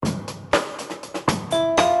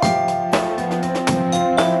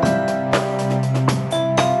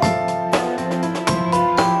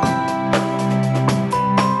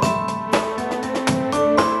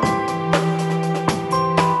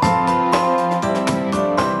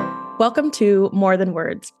Welcome to More Than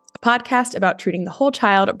Words, a podcast about treating the whole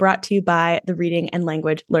child, brought to you by the Reading and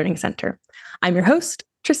Language Learning Center. I'm your host,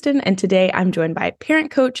 Tristan, and today I'm joined by parent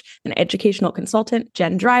coach and educational consultant,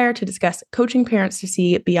 Jen Dreyer, to discuss coaching parents to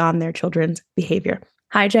see beyond their children's behavior.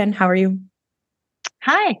 Hi, Jen. How are you?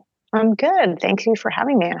 Hi, I'm good. Thank you for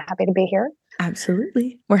having me. I'm happy to be here.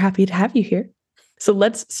 Absolutely. We're happy to have you here. So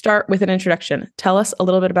let's start with an introduction. Tell us a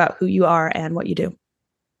little bit about who you are and what you do.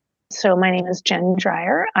 So my name is Jen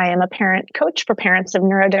Dreyer. I am a parent coach for parents of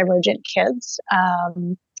neurodivergent kids.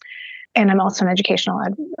 And I'm also an educational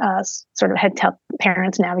sort of head to help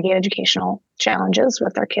parents navigate educational challenges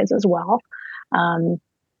with their kids as well.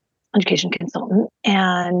 Education consultant.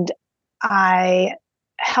 And I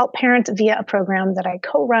help parents via a program that I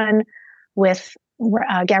co-run with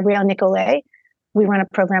Gabrielle Nicolet. We run a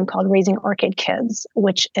program called Raising Orchid Kids,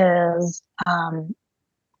 which is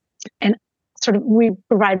we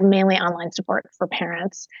provide mainly online support for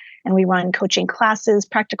parents, and we run coaching classes,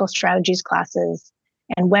 practical strategies classes,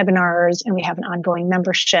 and webinars, and we have an ongoing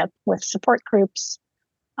membership with support groups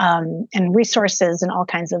and resources and all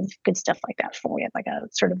kinds of good stuff like that. We have like a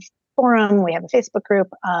sort of forum, we have a Facebook group,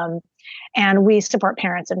 and we support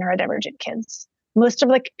parents of neurodivergent kids. Most of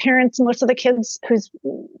the kids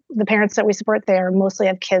the parents that we support, they are mostly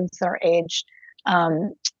have kids that are aged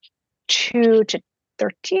 2 to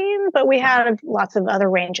 13, but we have lots of other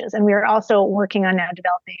ranges. And we are also working on now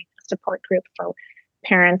developing a support group for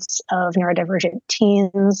parents of neurodivergent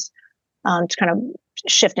teens to kind of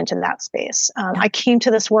shift into that space. I came to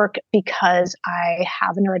this work because I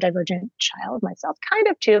have a neurodivergent child myself, kind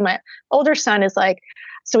of too. My older son is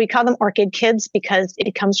so we call them orchid kids because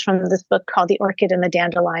it comes from this book called The Orchid and the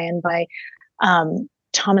Dandelion by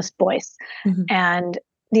Thomas Boyce. Mm-hmm. And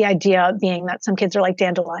the idea being that some kids are like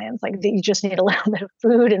dandelions, like you just need a little bit of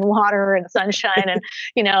food and water and sunshine. And,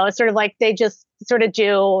 sort of like they just sort of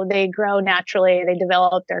they grow naturally, they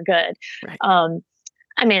develop, they're good. Right.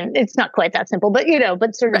 I mean, it's not quite that simple, but,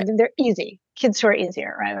 but sort of they're easy. Kids who are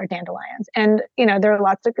easier, right, are dandelions. And, there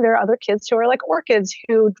are other kids who are like orchids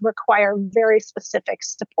who require very specific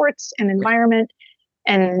supports and environment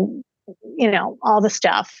and, all the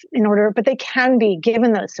stuff but they can be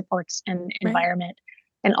given those supports and environment.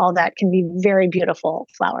 And all that can be very beautiful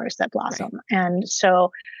flowers that blossom. Right. And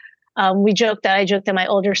so I joke that my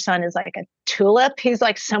older son is like a tulip. He's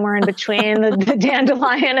like somewhere in between the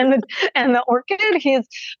dandelion and the orchid. He has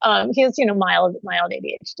mild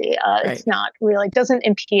ADHD. Right. It's not really, doesn't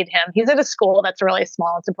impede him. He's at a school that's a really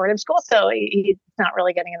small and supportive school, so he's not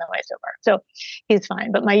really getting in the way so far. So he's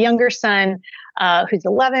fine. But my younger son, who's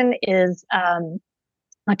 11, is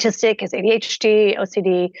autistic, has ADHD,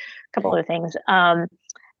 OCD, a couple other things.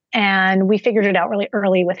 And we figured it out really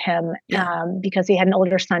early with him because he had an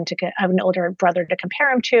older brother to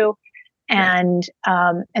compare him to. And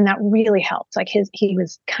that really helped. Like he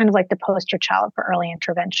was kind of like the poster child for early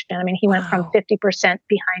intervention. I mean, he went from 50%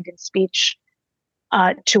 behind in speech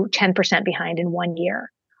to 10% behind in 1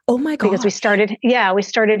 year. Oh my God. Because we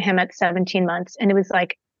started him at 17 months, and it was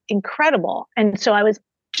like incredible. And so I was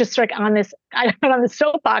just like on this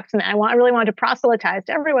soapbox, and I really wanted to proselytize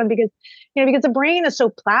to everyone because the brain is so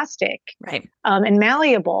plastic, right, and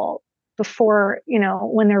malleable before,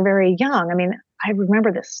 when they're very young. I mean, I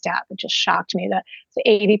remember this stat that just shocked me that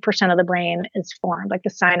 80% of the brain is formed, like the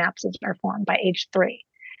synapses are formed by age 3,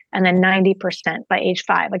 and then 90% by age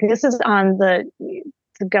 5. Like this is on the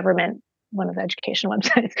government, one of the education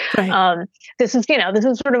websites. Right. This is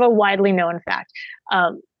sort of a widely known fact.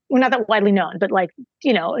 Well, not that widely known, but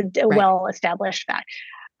a well-established fact.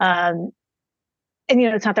 And,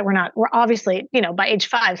 it's not that we're obviously, by age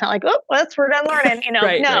 5, it's not like, we're done learning,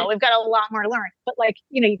 We've got a lot more to learn. But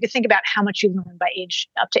you can think about how much you learn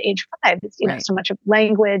up to age 5. It's, so much of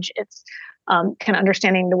language, it's kind of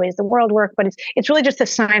understanding the ways the world work, but it's really just the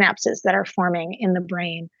synapses that are forming in the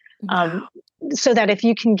brain. So that if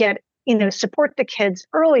you can get, support the kids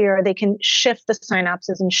earlier, they can shift the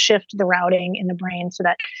synapses and shift the routing in the brain so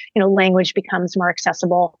that, language becomes more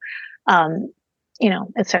accessible,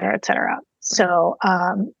 et cetera, et cetera. So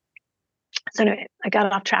anyway, I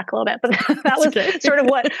got off track a little bit, but that was sort of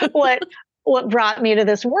what brought me to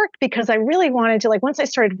this work, because I really wanted to, once I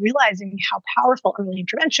started realizing how powerful early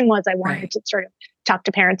intervention was, I wanted to sort of talk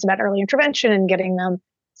to parents about early intervention and getting them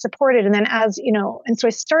supported. And then and so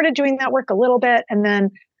I started doing that work a little bit, and then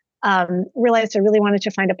realized I really wanted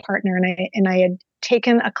to find a partner, and I had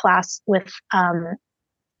taken a class with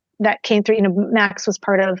that came through. Max was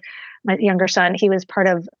part of, my younger son. He was part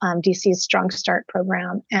of DC's Strong Start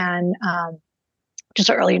program and just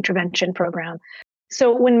an early intervention program.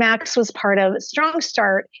 So when Max was part of Strong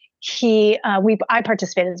Start, I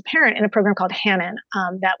participated as a parent in a program called Hannon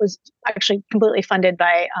that was actually completely funded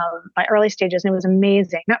by Early Stages, and it was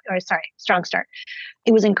amazing. Strong Start.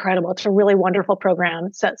 It was incredible. It's a really wonderful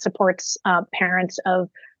program that supports parents of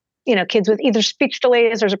kids with either speech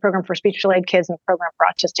delays. There's a program for speech delayed kids and a program for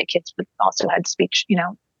autistic kids, but also had speech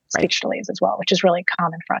delays as well, which is really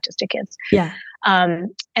common for autistic kids. Yeah.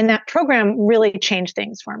 And that program really changed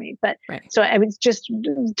things for me. But so I was just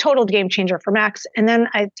total game changer for Max. And then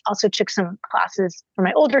I also took some classes for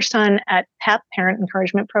my older son at PEP, Parent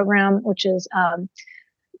Encouragement Program, which is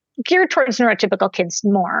geared towards neurotypical kids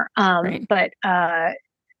more.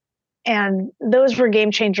 And those were game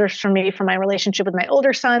changers for me for my relationship with my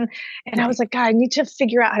older son. And I was like, God, I need to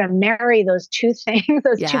figure out how to marry those two things,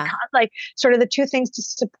 sort of the two things to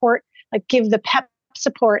support, give the PEP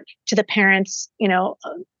support to the parents,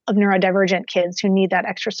 of neurodivergent kids who need that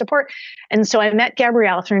extra support. And so I met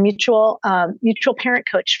Gabrielle through a mutual parent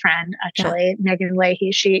coach friend, actually, Megan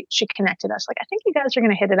Leahy. She connected us. I think you guys are going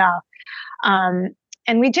to hit it off.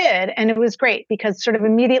 And we did. And it was great because sort of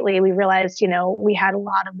immediately we realized, we had a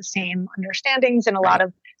lot of the same understandings and a lot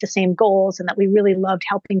of the same goals, and that we really loved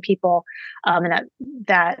helping people. And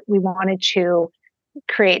that we wanted to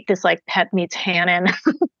create this PEP meets Hannon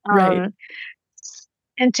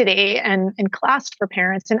entity and class for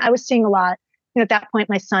parents. And I was seeing a lot, at that point,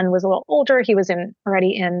 my son was a little older. He was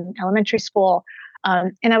already in elementary school.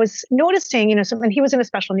 And I was noticing, and he was in a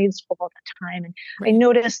special needs school at that time. And I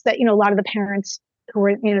noticed that, a lot of the parents who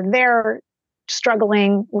were, they're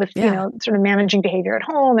struggling with, sort of managing behavior at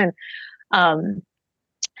home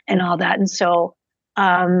and all that. And so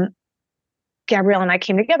Gabrielle and I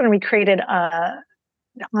came together and we created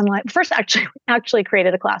online. First, actually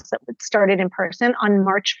created a class that started in person on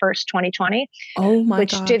March 1st, 2020. Oh my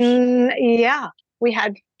gosh. We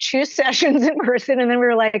had 2 sessions in person, and then we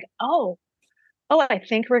were like, oh, I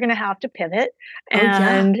think we're going to have to pivot.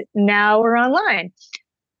 And now we're online.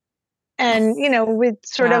 And, we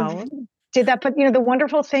sort of did that. But, the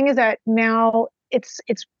wonderful thing is that now it's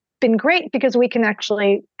been great because we can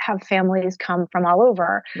actually have families come from all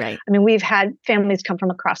over. Right. I mean, we've had families come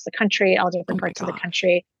from across the country, all different parts of the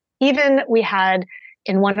country. Even we had,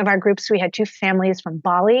 in one of our groups, we had 2 families from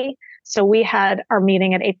Bali. So we had our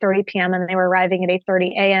meeting at 8:30 p.m. and they were arriving at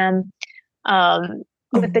 8:30 a.m.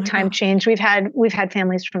 With the time change. We've had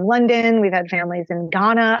families from London. We've had families in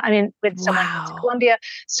Ghana. I mean, with someone in Colombia.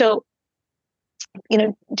 So,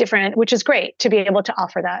 different, which is great to be able to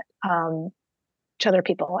offer that to other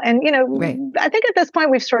people. And, I think at this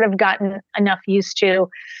point we've sort of gotten enough used to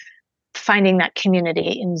finding that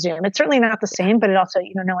community in Zoom. It's certainly not the same, but it also,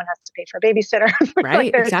 no one has to pay for a babysitter.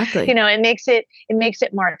 Right. Exactly. It makes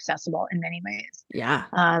it more accessible in many ways. Yeah.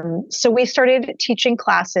 So we started teaching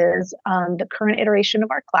classes, the current iteration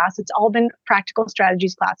of our class. It's all been practical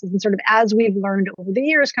strategies classes. And sort of as we've learned over the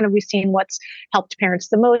years, kind of we've seen what's helped parents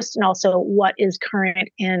the most and also what is current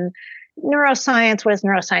in neuroscience. What is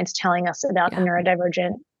neuroscience telling us about the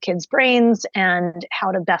neurodivergent kids' brains and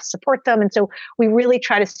how to best support them? And so we really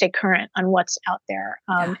try to stay current on what's out there,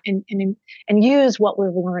 and use what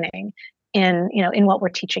we're learning in what we're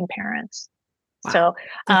teaching parents. Wow. So,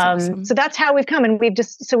 awesome. So that's how we've come, and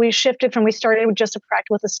we shifted from, we started with just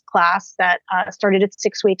with this class that started at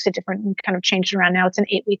 6 weeks, a different kind of changed around. Now it's an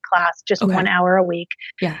 8-week class, just 1 hour a week.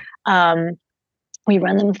 Yeah. We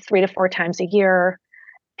run them 3 to 4 times a year.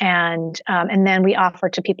 And then we offer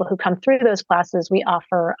to people who come through those classes, we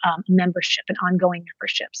offer membership, an ongoing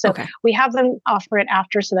membership. So we have them offer it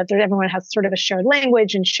after, so that everyone has sort of a shared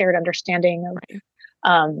language and shared understanding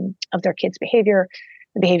of their kids' behavior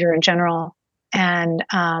in general. And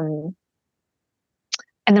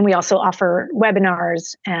then we also offer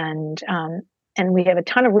webinars, and we have a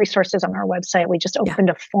ton of resources on our website. We just opened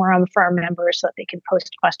a forum for our members so that they can post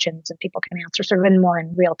questions and people can answer sort of more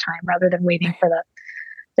in real time rather than waiting for the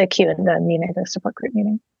queue and the meeting, the support group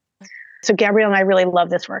meeting. So Gabrielle and I really love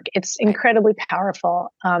this work. It's incredibly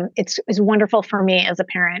powerful. It's wonderful for me as a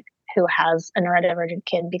parent who has a neurodivergent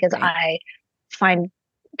kid because I find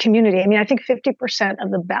community. I mean, I think 50% of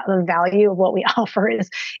the value of what we offer is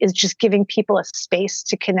just giving people a space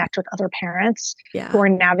to connect with other parents who are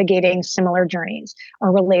navigating similar journeys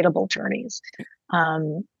or relatable journeys,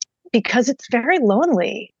 because it's very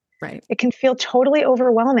lonely. Right. It can feel totally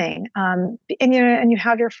overwhelming. And you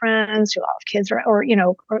have your friends who all have kids, or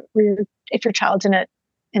if your child's not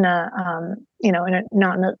in a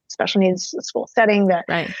special needs school setting, that,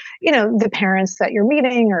 the parents that you're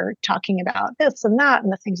meeting are talking about this and that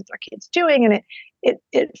and the things that their kids doing. And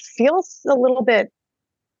it feels a little bit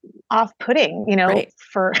off-putting,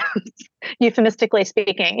 for euphemistically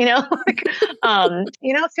speaking, it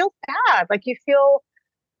feels bad. Like you feel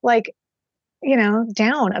like,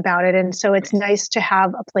 down about it. And so it's nice to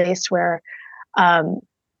have a place where um,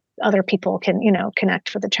 other people can,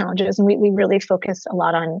 connect with the challenges. And we really focus a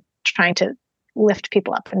lot on trying to lift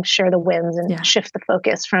people up and share the wins and shift the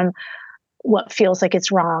focus from what feels like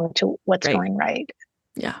it's wrong to what's going right.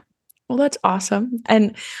 Yeah. Well, that's awesome.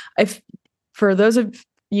 And for those of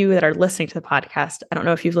you that are listening to the podcast, I don't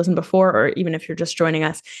know if you've listened before or even if you're just joining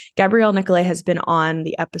us, Gabrielle Nicolay has been on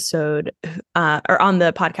the episode or on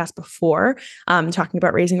the podcast before talking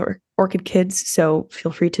about raising orchid kids. So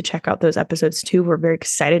feel free to check out those episodes too. We're very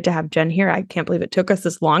excited to have Jen here. I can't believe it took us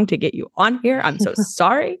this long to get you on here. I'm so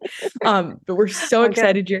sorry. But we're so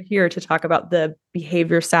excited you're here to talk about the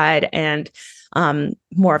behavior side and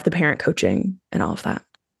more of the parent coaching and all of that.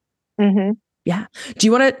 Mm-hmm. Yeah. Do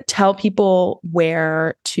you want to tell people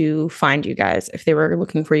where to find you guys if they were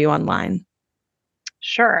looking for you online?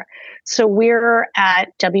 Sure. So we're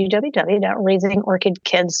at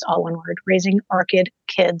www.raisingorchidkids, all one word,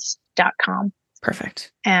 raisingorchidkids.com.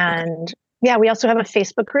 Perfect. And we also have a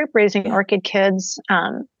Facebook group, Raising Orchid Kids.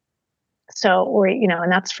 So we're,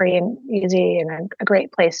 and that's free and easy and a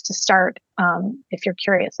great place to start if you're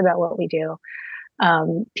curious about what we do.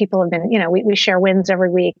 People have been, we share wins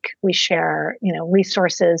every week. We share,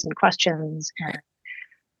 resources and questions.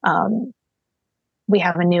 And we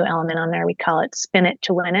have a new element on there. We call it Spin It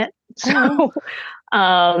to Win It. So,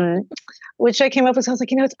 which I came up with. So I was like,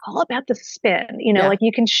 it's all about the spin. Like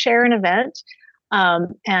you can share an event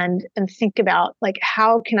and think about like,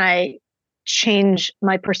 how can I change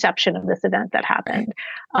my perception of this event that happened?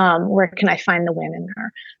 Where can I find the win in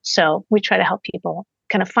there? So we try to help people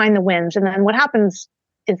kind of find the wins. And then what happens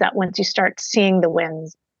is that once you start seeing the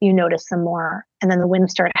wins, you notice them more. And then the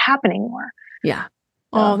wins start happening more. Yeah.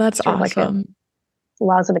 Oh, that's awesome. Like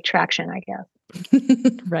laws of attraction, I guess.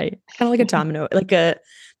 Right. Kind of like a domino, like a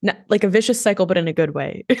vicious cycle, but in a good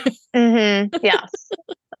way. Mm-hmm. Yes.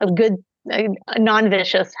 A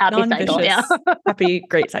non-vicious, happy cycle. Yeah. Happy,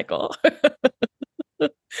 great cycle.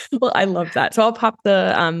 Well, I love that. So I'll pop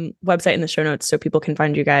the website in the show notes so people can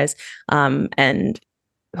find you guys and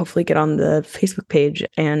hopefully get on the Facebook page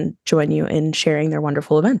and join you in sharing their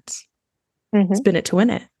wonderful events. Mm-hmm. Spin it to win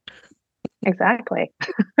it. Exactly.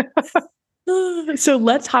 So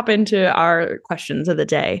let's hop into our questions of the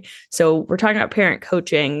day. So we're talking about parent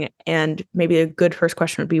coaching, and maybe a good first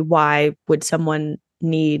question would be, why would someone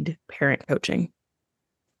need parent coaching?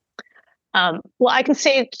 Well, I can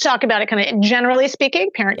talk about it kind of generally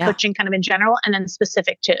speaking, parent coaching kind of in general, and then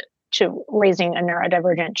specific to raising a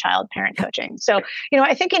neurodivergent child, parent coaching. So,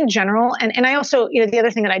 I think in general, and I also, the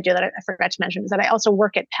other thing that I do that I forgot to mention is that I also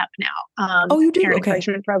work at PEP now. Oh, you do? Parent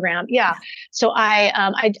encouragement program. Yeah. So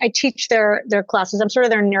I teach their classes. I'm sort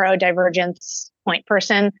of their neurodivergence point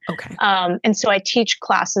person. Okay. And so I teach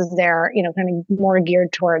classes there, kind of more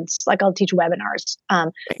geared towards, like I'll teach webinars,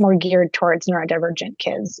 more geared towards neurodivergent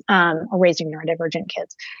kids, or raising neurodivergent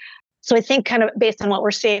kids. So I think kind of based on what we're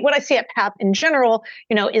seeing, what I see at PEP in general,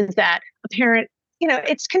 is that a parent,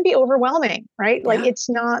 it can be overwhelming, right? Like it's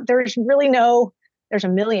not, there's a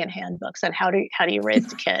million handbooks on how do you raise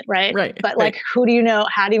the kid, right? Right. But like, who do you know?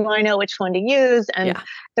 How do I know which one to use? And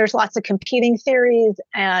there's lots of competing theories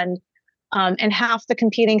and half the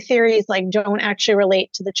competing theories like don't actually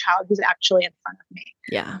relate to the child who's actually in front of me.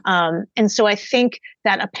 Yeah. And so I think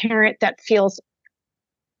that a parent that feels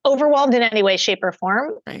overwhelmed in any way, shape, or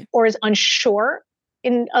form, or is unsure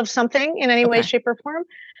of something in any way, shape, or form,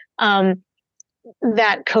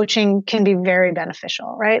 that coaching can be very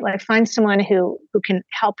beneficial, right? Like find someone who can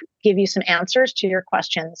help give you some answers to your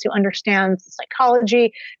questions, who understands the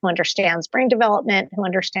psychology, who understands brain development, who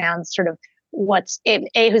understands sort of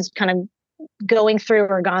who's kind of going through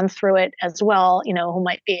or gone through it as well, who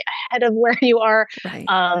might be ahead of where you are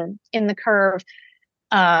in the curve.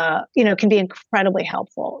 Can be incredibly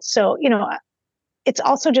helpful. So, it's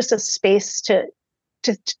also just a space to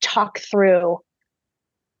talk through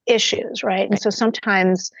issues, right? And so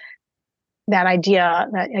sometimes that idea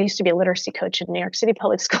that I used to be a literacy coach in New York City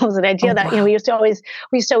public schools, that idea we used to always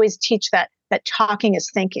teach that talking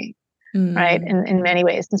is thinking, right? In many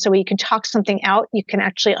ways. And so when you can talk something out, you can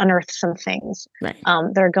actually unearth some things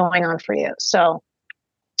that are going on for you. So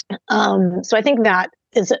I think that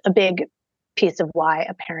is a big piece of why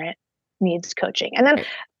a parent needs coaching. And then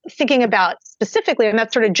thinking about specifically, and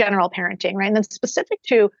that's sort of general parenting, right? And then specific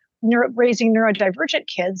to raising neurodivergent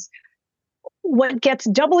kids, what gets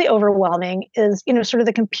doubly overwhelming is, sort of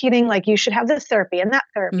the competing, like you should have this therapy and that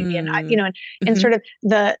therapy, and sort of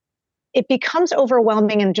it becomes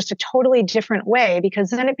overwhelming in just a totally different way, because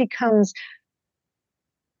then it becomes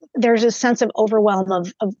there's a sense of overwhelm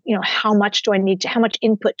of, how much how much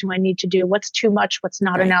input do I need to do? What's too much? What's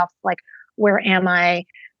not enough? Like, where am I?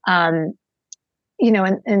 And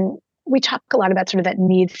we talk a lot about sort of that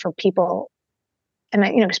need for people, and I,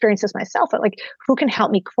 experience this myself, but like, who can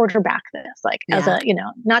help me quarterback this? Like, as a,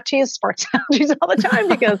 not to use sports analogies all the time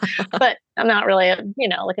but I'm not really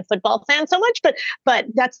like a football fan so much, but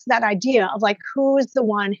that's that idea of like, who is the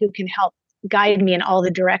one who can help guide me in all the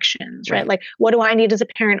directions, right? Like, what do I need as a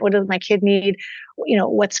parent? What does my kid need?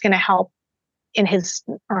 What's going to help in his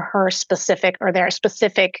or her specific or their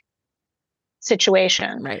specific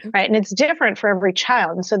situation, right? And it's different for every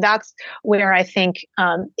child. And so that's where I think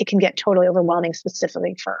it can get totally overwhelming,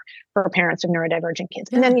 specifically for parents of neurodivergent kids.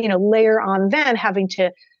 And then, layer on then having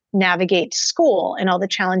to navigate school and all the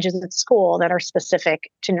challenges at school that are specific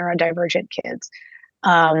to neurodivergent kids.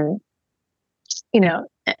 And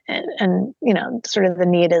sort of the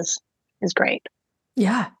need is great.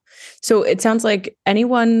 Yeah. So it sounds like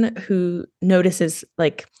anyone who notices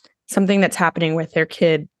like something that's happening with their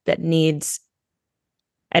kid that needs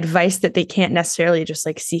advice that they can't necessarily just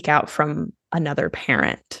like seek out from another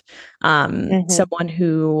parent. Someone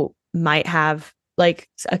who might have like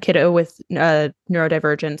a kiddo with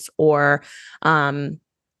neurodivergence, or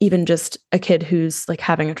even just a kid who's like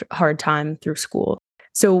having a hard time through school.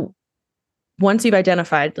 So once you've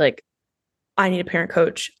identified, like, I need a parent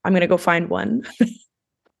coach, I'm going to go find one,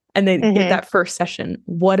 and they get that first session,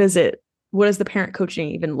 what does the parent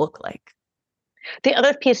coaching even look like? The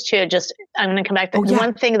other piece too, I'm going to come back to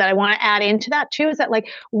one thing that I want to add into that too, is that like,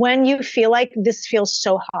 when you feel like this feels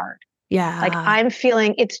so hard, like I'm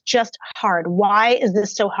feeling it's just hard. Why is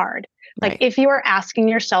this so hard? Like, if you are asking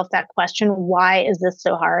yourself that question, why is this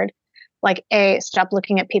so hard? Like, stop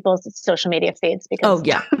looking at people's social media feeds, because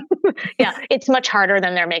it's much harder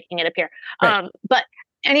than they're making it appear. But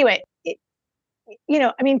anyway, I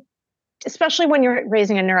mean, especially when you're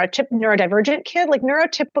raising a neurodivergent kid, like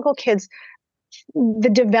neurotypical kids, the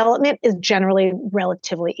development is generally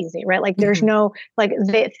relatively easy, right? Like, there's no, like,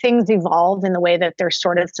 things evolve in the way that they're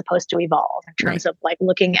sort of supposed to evolve in terms of like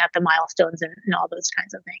looking at the milestones and all those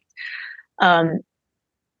kinds of things.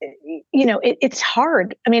 It's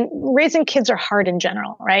hard. I mean, raising kids are hard in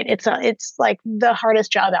general, right? It's like the hardest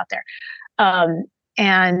job out there.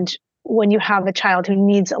 And when you have a child who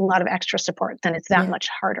needs a lot of extra support, then it's that much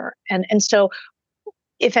harder. And so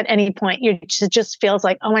if at any point it just feels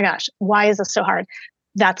like, oh my gosh, why is this so hard?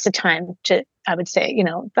 That's the time to, I would say,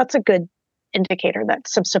 that's a good indicator that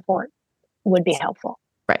some support would be helpful.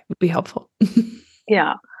 Right. Would be helpful.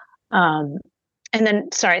 Yeah. And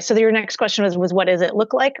then, sorry. So your next question was what does it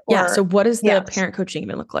look like? So what does the parent coaching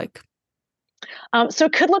even look like? So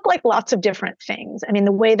it could look like lots of different things. I mean,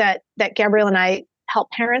 the way that Gabrielle and I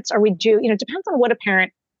help parents, or we do, depends on what a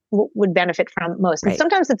parent would benefit from most. And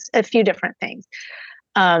sometimes it's a few different things.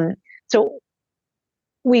 So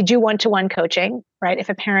we do one-to-one coaching, right? If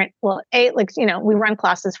a parent, we run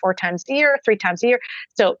classes 4 times a year, 3 times a year.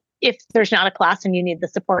 So if there's not a class and you need the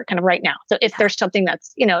support kind of right now. So if there's something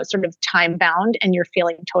that's, sort of time bound and you're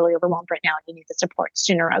feeling totally overwhelmed right now and you need the support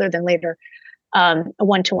sooner rather than later, a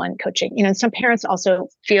one-to-one coaching, and some parents also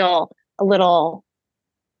feel a little,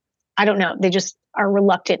 I don't know, they just are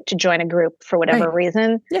reluctant to join a group for whatever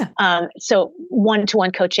reason. Yeah. So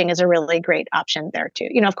one-to-one coaching is a really great option there too.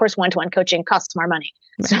 Of course, one-to-one coaching costs more money.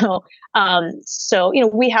 Right. So,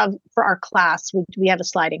 we have, for our class, we have a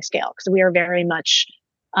sliding scale, because we are very much,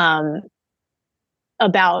 about,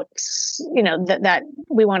 that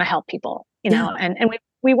we want to help people, and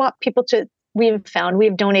we want people to, we've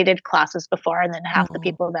donated classes before, and then half the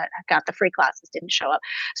people that got the free classes didn't show up.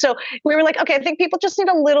 So we were like, okay, I think people just need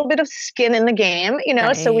a little bit of skin in the game,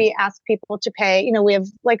 So we ask people to pay, we have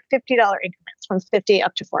like $50 increments from $50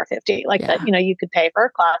 up to $450, like that, you could pay for a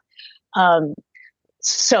class.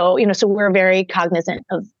 So we're very cognizant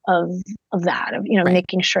of that, of,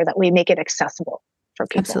 making sure that we make it accessible for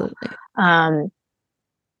people. Absolutely.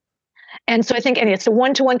 And so I think so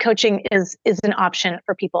one-to-one coaching is an option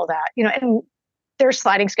for people that, and there's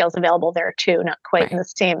sliding scales available there too, not quite in the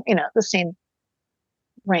same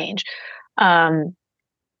range.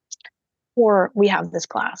 Or we have this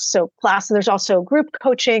class. So there's also group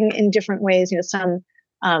coaching in different ways.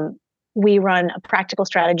 We run a practical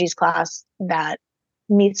strategies class that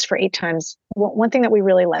meets for 8 times. One thing that we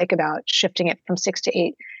really like about shifting it from 6 to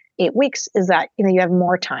 8 weeks is that, you have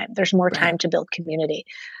more time. There's more time to build community.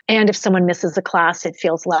 And if someone misses a class, it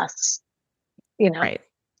feels less,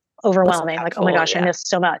 overwhelming. Like, oh my gosh, I missed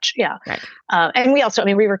so much. Yeah. Right. And we also,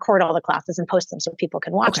 we record all the classes and post them so people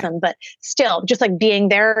can watch them, but still, just like being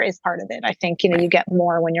there is part of it. I think, you get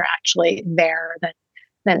more when you're actually there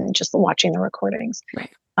than just watching the recordings.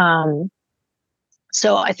 Right.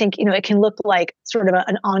 So I think, it can look like sort of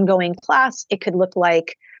an ongoing class. It could look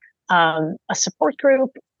like a support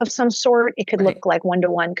group of some sort. It could look like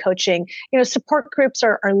one-to-one coaching. Support groups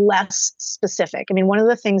are less specific. I mean, one of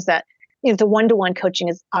the things that, the one-to-one coaching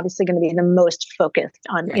is obviously going to be the most focused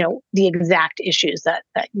on, the exact issues that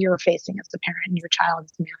you're facing as a parent and your child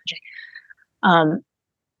is managing.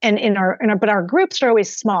 And but our groups are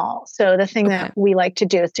always small. So the thing that we like to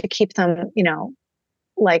do is to keep them,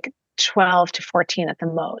 like 12 to 14 at the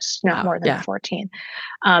most, not more than 14.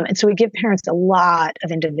 And so we give parents a lot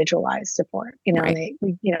of individualized support, and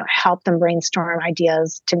we help them brainstorm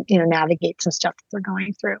ideas to, navigate some stuff that they're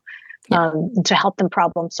going through, and to help them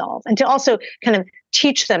problem solve, and to also kind of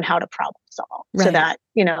teach them how to problem solve so that,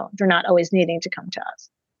 they're not always needing to come to us.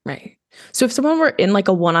 Right. So if someone were in like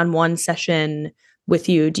a one-on-one session with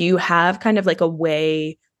you, do you have kind of like a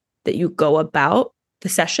way that you go about the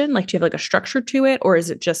session? Like, do you have like a structure to it? Or is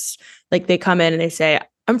it just like they come in and they say,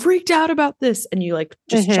 I'm freaked out about this, and you like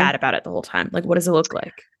just chat about it the whole time? Like, what does it look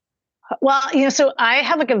like? Well, so I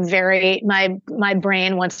have like my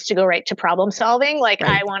brain wants to go right to problem solving. Like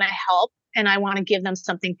I want to help, and I want to give them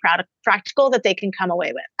something practical that they can come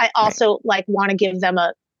away with. I also like want to give them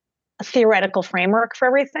a theoretical framework for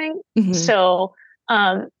everything. So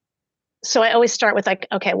I always start with like,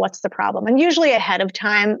 okay, what's the problem? And usually ahead of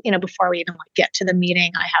time, before we even like get to the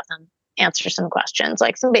meeting, I have them answer some questions,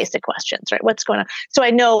 like some basic questions, right? What's going on? So I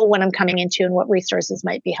know what I'm coming into and what resources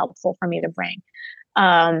might be helpful for me to bring.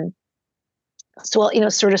 So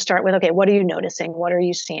I'll, sort of start with, okay, what are you noticing? What are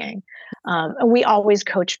you seeing? And we always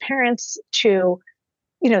coach parents to,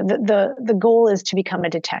 the goal is to become a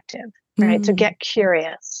detective, right? To get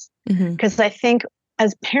curious. Because I think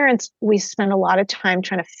as parents, we spend a lot of time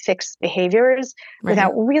trying to fix behaviors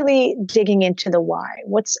without really digging into the why,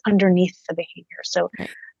 what's underneath the behavior. So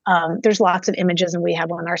there's lots of images, and we have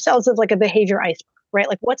one ourselves of like a behavior iceberg, right?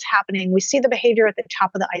 Like what's happening? We see the behavior at the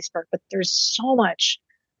top of the iceberg, but there's so much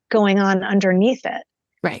going on underneath it.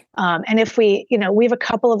 Right. And if we have a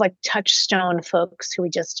couple of like touchstone folks who we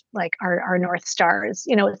just like our North Stars,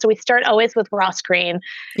 so we start always with Ross Greene,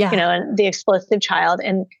 and the explosive child,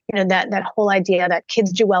 and, that whole idea that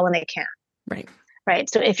kids do well when they can. Right. Right.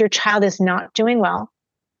 So if your child is not doing well,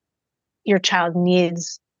 your child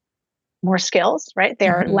needs more skills, right? They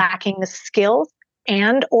are lacking the skills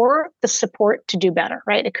and or the support to do better,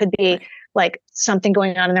 right? It could be like something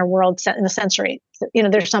going on in their world in the sensory,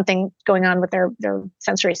 there's something going on with their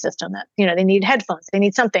sensory system that, they need headphones, they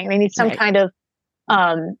need something, they need some kind of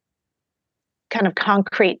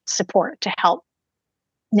concrete support to help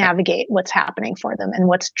navigate what's happening for them and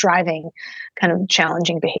what's driving kind of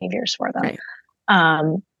challenging behaviors for them.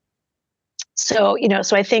 So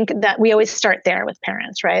I think that we always start there with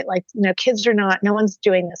parents, right? Like, kids are not, no one's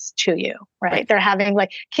doing this to you, right? They're having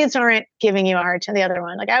like, kids aren't giving you a hard time. The other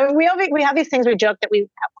one, like we have these things, we joke that we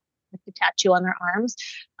have the tattoo on their arms.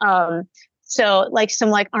 So like some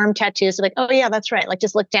like arm tattoos, like, oh yeah, that's right. Like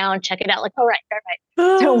just look down, check it out. Like, oh, right.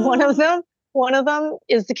 So one of them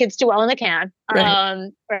is the kids do well when they can.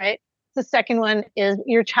 Right. The second one is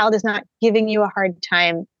your child is not giving you a hard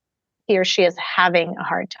time. He or she is having a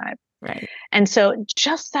hard time. Right. And so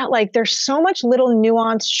just that, like, there's so much little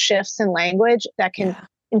nuanced shifts in language that can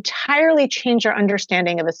entirely change our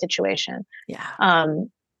understanding of a situation.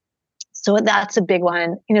 So that's a big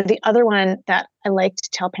one. The other one that I like to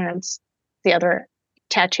tell parents, the other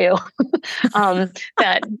tattoo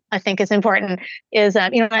that I think is important is,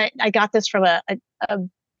 I got this from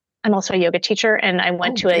I'm also a yoga teacher, and I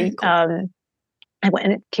went to I went,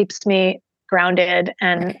 and it keeps me grounded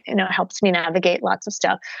and, helps me navigate lots of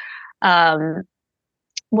stuff. Well,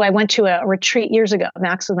 I went to a retreat years ago.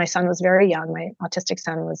 Max my son was very young. My autistic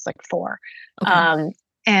son was like 4.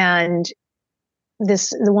 And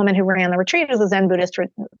the woman who ran the retreat was a Zen Buddhist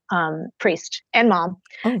priest and mom.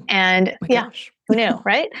 And who knew,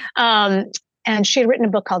 right? And she had written a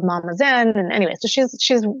book called Mama Zen. And anyway, so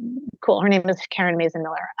she's cool. Her name is Karen Mazin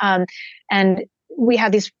Miller. And we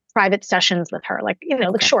had these private sessions with her, like,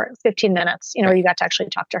 like short 15 minutes, where you got to actually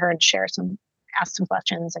talk to her and ask some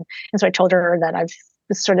questions. And so I told her that I've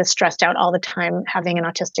sort of stressed out all the time having an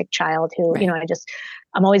autistic child who,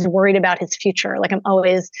 I'm always worried about his future. Like I'm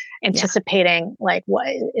always anticipating like what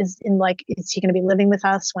is is he going to be living with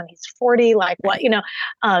us when he's 40? Like what,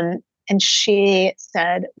 and she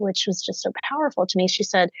said, which was just so powerful to me. She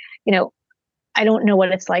said, I don't know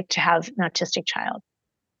what it's like to have an autistic child.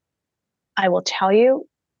 I will tell you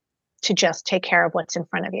to just take care of what's in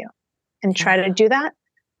front of you and try to do that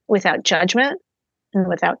without judgment and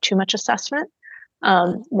without too much assessment.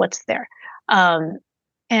 What's there.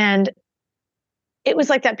 And it was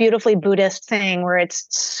like that beautifully Buddhist thing where it's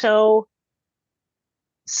so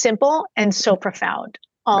simple and so profound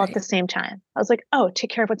all at the same time. I was like, oh,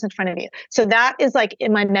 take care of what's in front of you. So that is like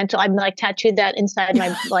in my mental, I'm like tattooed that inside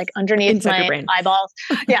my, like underneath my eyeballs.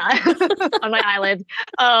 Yeah. On my eyelids.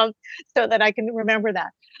 So that I can remember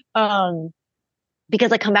that.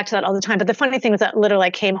 Because I come back to that all the time. But the funny thing was that literally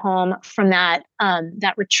I came home from that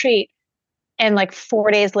retreat, and like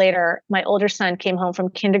 4 days later, my older son came home from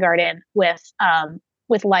kindergarten with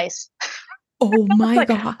lice. Oh my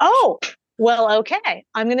God. Oh, well, okay.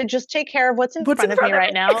 I'm going to just take care of what's in front of me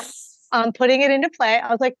right now. I'm putting it into play. I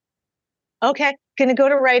was like, okay, going to go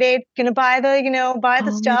to Rite Aid, going to buy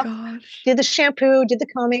the stuff, did the shampoo, did the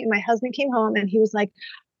combing. And my husband came home and he was like,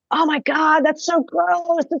 oh my God, that's so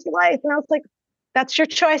gross. It's lice. And I was like, that's your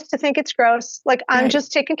choice to think it's gross. Like, I'm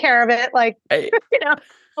just taking care of it. Like,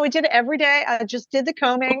 we did it every day. I just did the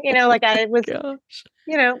combing, like I was, and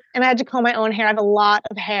I had to comb my own hair. I have a lot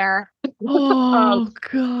of hair. Oh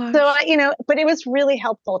gosh. So, but it was really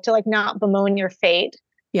helpful to like not bemoan your fate,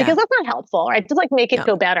 because that's not helpful, right? To like make it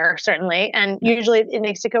go better, certainly. And usually it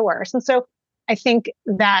makes it go worse. And so I think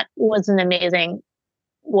that was an amazing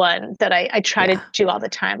one that I try to do all the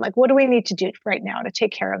time. Like, what do we need to do right now to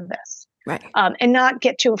take care of this? Right. And not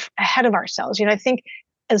get too ahead of ourselves. I think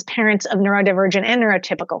as parents of neurodivergent and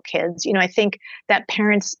neurotypical kids, I think that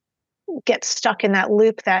parents get stuck in that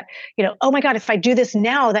loop that, oh my God, if I do this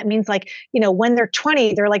now, that means like, when they're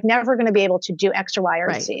 20, they're like never going to be able to do X or Y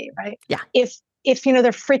or Z, right? Yeah. If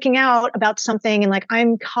they're freaking out about something and like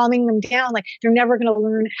I'm calming them down, like they're never going to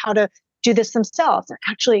learn how to do this themselves. And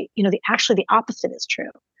actually, the opposite is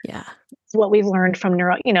true. Yeah. It's what we've learned from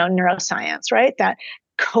neuroscience, right? That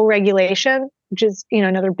co-regulation, which is,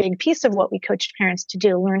 another big piece of what we coach parents to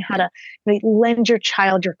do, learn how to lend your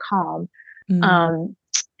child your calm.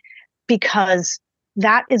 Because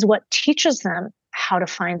that is what teaches them how to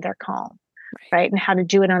find their calm, right? And how to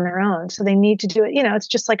do it on their own. So they need to do it. It's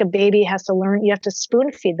just like a baby has to learn. You have to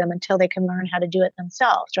spoon feed them until they can learn how to do it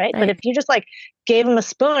themselves, right? But if you just like gave them a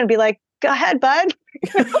spoon and be like, go ahead, bud,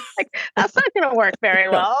 like that's not going to work very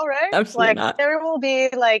well, right? Absolutely not. There will be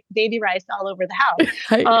like baby rice all over the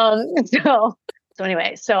house. So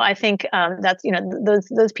anyway, so I think that's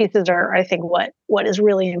those pieces are, I think, what is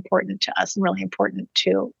really important to us and really important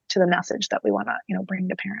to the message that we want to bring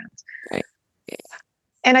to parents. Right. Yeah.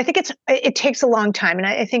 And I think it takes a long time, and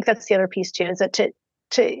I think that's the other piece too, is that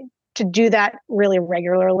to do that really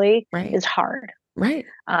regularly is hard. Right.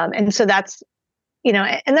 And so that's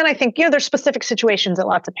and then I think, there's specific situations that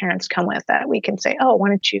lots of parents come with that we can say, oh, why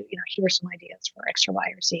don't you, here are some ideas for X or Y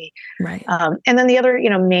or Z. Right. And then the other,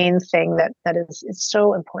 main thing that is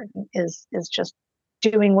so important is just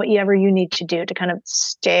doing whatever you need to do to kind of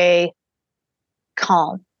stay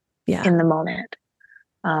calm in the moment.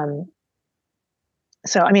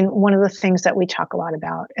 So, I mean, one of the things that we talk a lot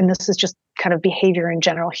about, and this is just kind of behavior in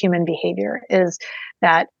general, human behavior, is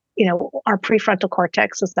that our prefrontal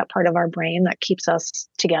cortex is that part of our brain that keeps us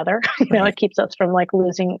together. It keeps us from like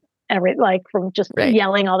losing from just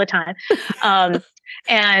yelling all the time.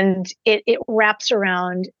 And it wraps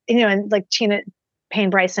around, and like Tina Payne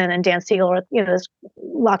Bryson and Dan Siegel, there's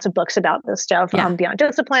lots of books about this stuff, Beyond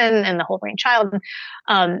Discipline and the Whole Brain Child,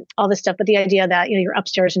 all this stuff. But the idea that, your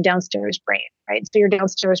upstairs and downstairs brain, right? So your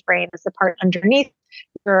downstairs brain is the part underneath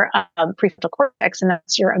your prefrontal cortex, and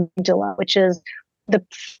that's your amygdala, which is the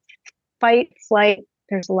fight, flight.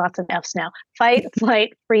 There's lots of F's now. Fight,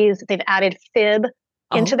 flight, freeze. They've added fib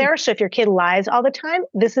into there. So if your kid lies all the time,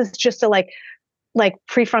 this is just a like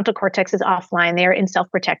prefrontal cortex is offline. They're in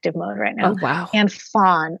self-protective mode right now. Oh, wow. And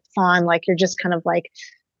fawn, like you're just kind of like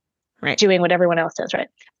doing what everyone else does, right?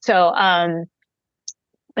 So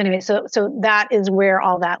anyway, so that is where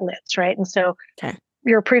all that lives, right? And so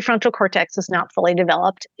your prefrontal cortex is not fully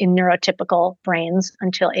developed in neurotypical brains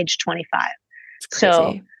until age 25.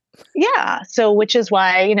 So so which is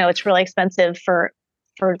why it's really expensive for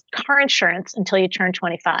car insurance until you turn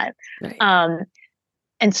 25. Right.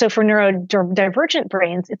 And so for neurodivergent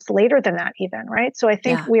brains, it's later than that even, right? So I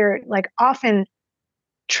think we're like often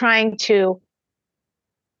trying to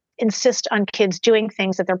insist on kids doing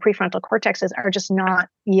things that their prefrontal cortexes are just not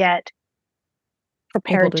yet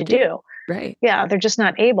prepared to do. Right. Yeah, they're just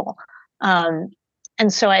not able. And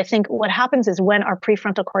so I think what happens is when our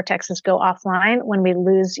prefrontal cortexes go offline, when we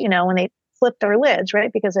lose, when they flip their lids,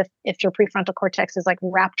 right? Because if your prefrontal cortex is like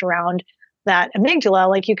wrapped around that amygdala,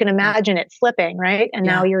 like you can imagine it flipping, right? And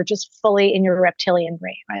now you're just fully in your reptilian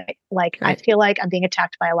brain, right? Like I feel like I'm being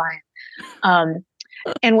attacked by a lion.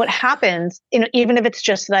 And what happens, even if it's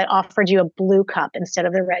just that I offered you a blue cup instead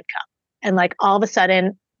of the red cup, and like all of a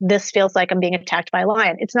sudden this feels like I'm being attacked by a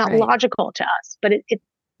lion. It's not logical to us, but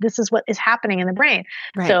this is what is happening in the brain.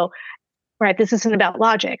 Right. So, right, this isn't about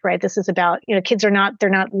logic, right? This is about, kids they're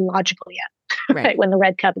not logical yet, right? When the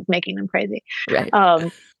red cup is making them crazy.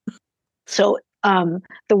 Right. So the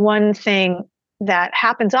one thing that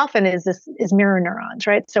happens often is mirror neurons,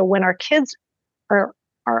 right? So when our kids are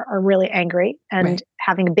really angry and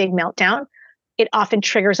having a big meltdown, it often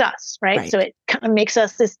triggers us, right? So it kind of makes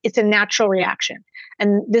us it's a natural reaction.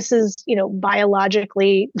 And this is,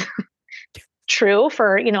 biologically true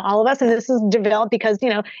for, all of us. And this is developed because,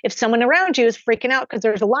 if someone around you is freaking out because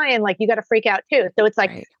there's a lion, like you got to freak out too. So it's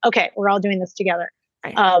like, okay, we're all doing this together.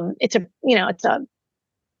 It's a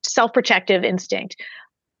self-protective instinct.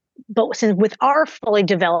 But since with our fully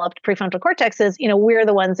developed prefrontal cortexes, we're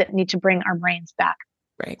the ones that need to bring our brains back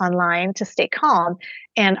online to stay calm.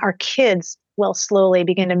 And our kids will slowly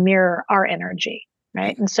begin to mirror our energy,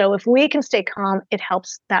 right? And so if we can stay calm, it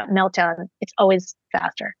helps that meltdown. It's always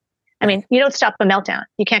faster. I mean, you don't stop a meltdown.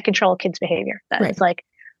 You can't control a kid's behavior. That's like,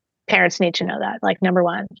 parents need to know that. Like, number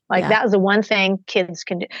one, that is the one thing kids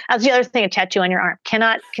can do. That's the other thing, a tattoo on your arm.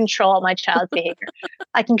 Cannot control my child's behavior.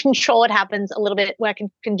 I can control what happens a little bit, what I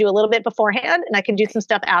can do a little bit beforehand, and I can do some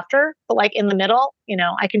stuff after, but like in the middle,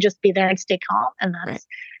 I can just be there and stay calm. And that's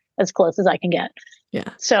as close as I can get.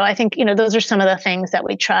 Yeah. So I think, those are some of the things that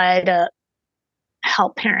we try to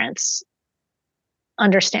help parents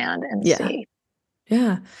understand and see.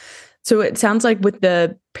 Yeah. So it sounds like with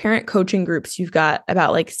the parent coaching groups, you've got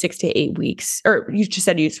about like 6 to 8 weeks, or you just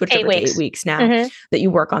said you switched over to 8 weeks now that you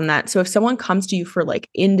work on that. So if someone comes to you for like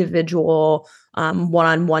individual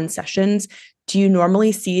one-on-one sessions, do you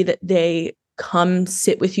normally see that they come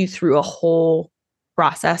sit with you through a whole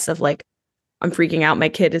process of like, I'm freaking out, my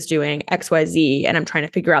kid is doing XYZ and I'm trying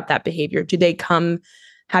to figure out that behavior? Do they come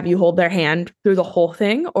have you hold their hand through the whole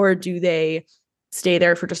thing, or do they stay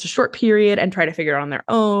there for just a short period and try to figure it on their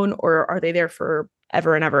own? Or are they there for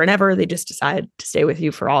ever and ever and ever? They just decide to stay with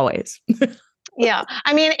you for always. Yeah.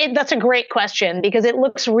 I mean, that's a great question because it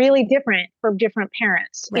looks really different for different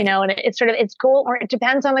parents, and it's sort of its goal, or it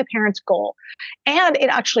depends on the parent's goal. And it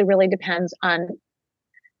actually really depends on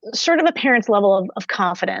sort of a parent's level of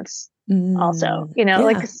confidence. Also,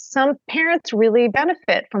 like some parents really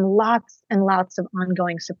benefit from lots and lots of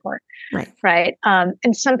ongoing support. Right.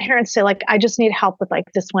 And some parents say like, I just need help with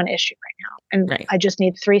like this one issue right now. And I just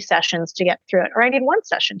need 3 sessions to get through it, or I need 1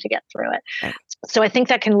 session to get through it. So I think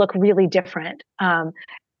that can look really different.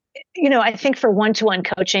 I think for one-to-one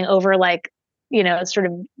coaching over like, sort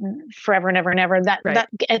of forever and ever and ever, that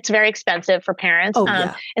it's very expensive for parents.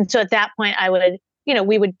 And so at that point I would,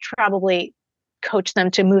 we would probably coach them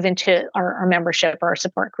to move into our membership or our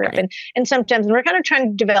support group. And sometimes we're kind of trying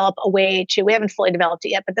to develop a way to, we haven't fully developed it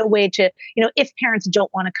yet, but the way to, if parents don't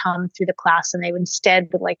want to come through the class and they instead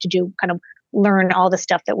would like to do kind of learn all the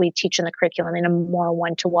stuff that we teach in the curriculum in a more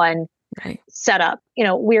one-to-one setup,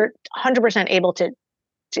 we're 100% able to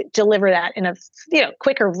deliver that in a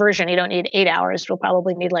quicker version. You don't need 8 hours. We'll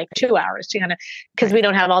probably need like 2 hours to kind of, because we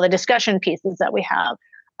don't have all the discussion pieces that we have.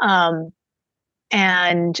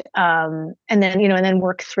 And then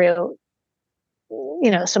work through,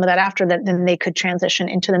 some of that after that, then they could transition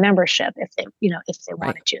into the membership if they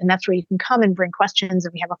wanted to. And that's where you can come and bring questions.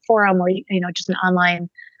 And we have a forum where, just an online,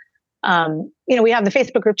 we have the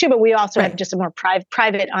Facebook group too, but we also have just a more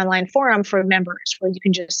private online forum for members where you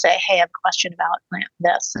can just say, hey, I have a question about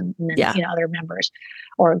this. And then, other members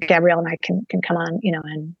or Gabrielle and I can come on,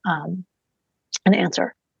 and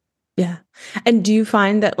answer. Yeah. And do you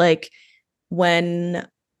find that like, when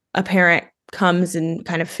a parent comes and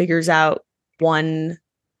kind of figures out one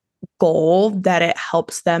goal, that it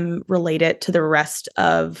helps them relate it to the rest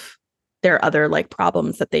of their other like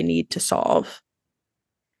problems that they need to solve?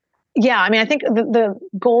 Yeah. I mean, I think the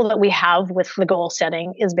goal that we have with the goal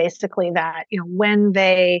setting is basically that, when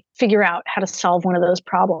they figure out how to solve one of those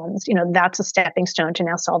problems, that's a stepping stone to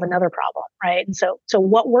now solve another problem. Right. And so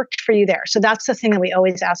what worked for you there? So that's the thing that we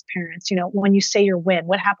always ask parents, when you say your win,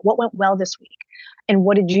 what happened, what went well this week? And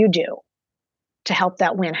what did you do to help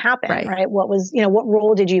that win happen? Right. What was, what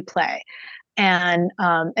role did you play? And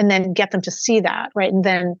then get them to see that. Right. And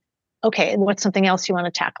then, okay, what's something else you want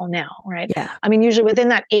to tackle now, right? Yeah. I mean, usually within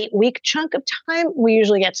that 8-week chunk of time, we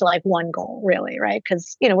usually get to like one goal, really, right?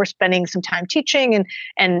 Because we're spending some time teaching,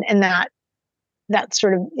 and that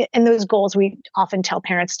sort of, and those goals we often tell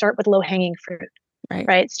parents start with low hanging fruit,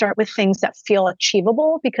 right? Start with things that feel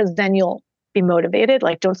achievable, because then you'll be motivated.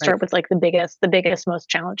 Like, don't start with like the biggest, most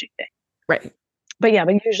challenging thing, right? But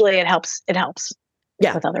usually it helps.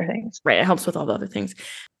 With other things. Right. It helps with all the other things.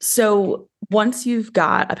 So once you've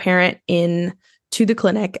got a parent in to the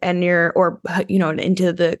clinic and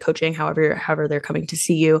into the coaching, however they're coming to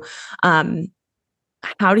see you,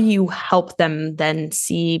 how do you help them then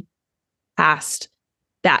see past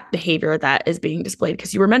that behavior that is being displayed?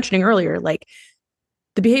 Because you were mentioning earlier, like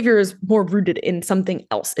the behavior is more rooted in something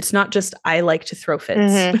else. It's not just I like to throw fits.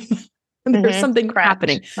 Mm-hmm. There's something Correct.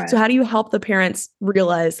 happening. Right. So how do you help the parents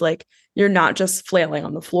realize like you're not just flailing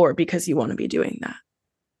on the floor because you want to be doing that?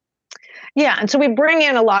 Yeah. And so we bring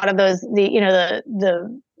in a lot of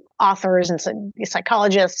the authors and the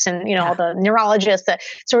psychologists and, all the neurologists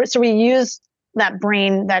so we use that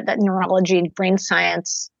neurology, brain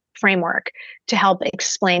science framework to help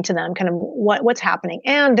explain to them kind of what's happening.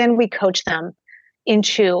 And then we coach them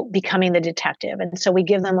into becoming the detective. And so we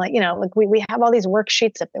give them we have all these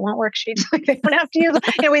worksheets if they want worksheets, like they don't have to use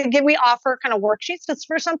them. We offer kind of worksheets. Because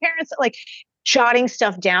for some parents, like jotting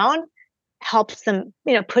stuff down helps them,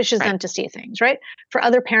 pushes them to see things, right? For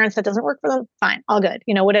other parents that doesn't work for them, fine, all good,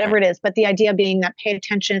 whatever it is. But the idea being that pay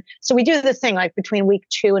attention. So we do this thing like between week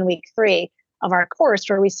 2 and week 3 of our course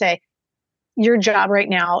where we say, your job right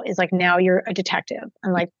now is like, now you're a detective.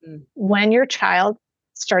 And like when your child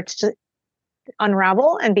starts to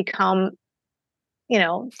unravel and become,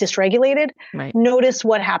 dysregulated, notice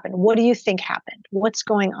what happened. What do you think happened? What's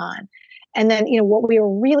going on? And then, what we are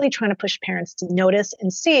really trying to push parents to notice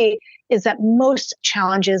and see is that most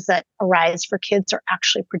challenges that arise for kids are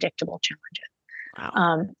actually predictable challenges.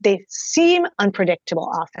 Wow. They seem unpredictable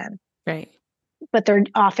often, right? But they're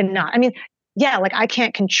often not. I mean, yeah, like I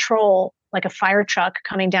can't control like a fire truck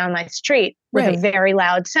coming down my street with a very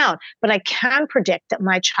loud sound, but I can predict that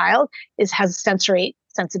my child has sensory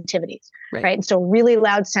sensitivities, right? And so really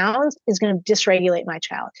loud sounds is going to dysregulate my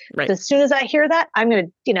child. Right. So as soon as I hear that, I'm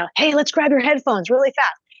going to, hey, let's grab your headphones really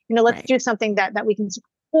fast. Let's do something that we can,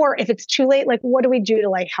 or if it's too late, like what do we do to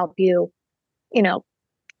like help you,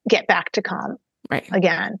 get back to calm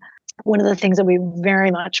again? One of the things that we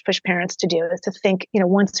very much push parents to do is to think,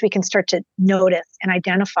 once we can start to notice and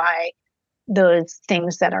identify those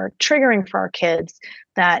things that are triggering for our kids,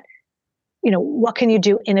 that, what can you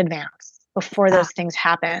do in advance before those things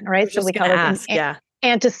happen, right? So we call it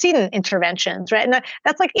antecedent interventions, right? And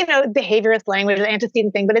that's like, behaviorist language, the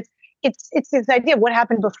antecedent thing, but it's this idea of what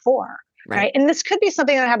happened before, right? And this could be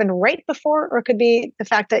something that happened right before, or it could be the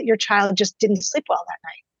fact that your child just didn't sleep well that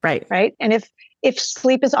night, right? And if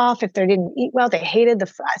sleep is off, if they didn't eat well, they hated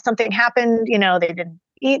something happened, they didn't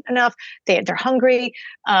eat enough, they're hungry,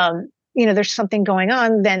 there's something going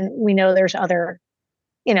on, then we know there's other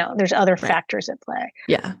factors at play.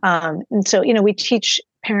 Yeah. And so, we teach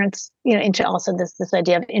parents, into also this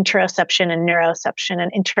idea of interoception and neuroception.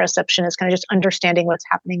 And interoception is kind of just understanding what's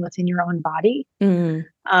happening within your own body.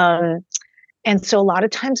 And so a lot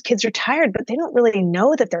of times kids are tired, but they don't really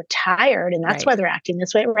know that they're tired. And that's why they're acting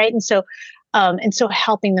this way. Right. And so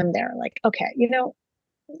helping them there, like, okay,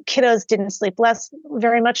 kiddos didn't sleep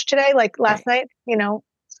very much today. Like last night,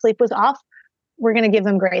 sleep was off. We're going to give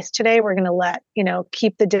them grace today. We're going to let,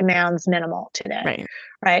 keep the demands minimal today.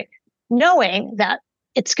 Right. Knowing that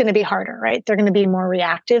it's going to be harder, right? They're going to be more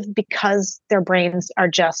reactive because their brains are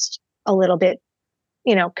just a little bit,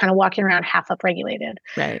 kind of walking around half upregulated,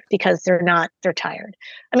 because they're tired.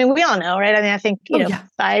 I mean, we all know, right? I mean, I think,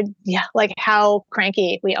 like how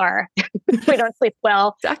cranky we are if we don't sleep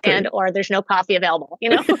well or there's no coffee available,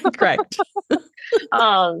 Correct.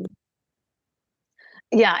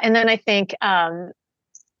 Yeah. And then I think, and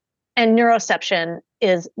neuroception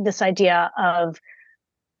is this idea of,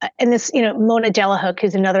 and this, Mona Delahooke,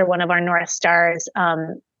 who's another one of our North Stars,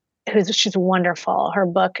 she's wonderful. Her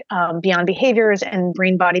book, Beyond Behaviors and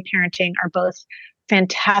Brain Body Parenting, are both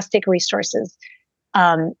fantastic resources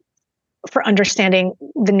for understanding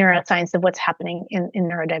the neuroscience of what's happening in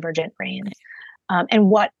neurodivergent brains,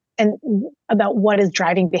 and about what is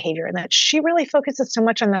driving behavior. And that she really focuses so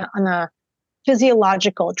much on the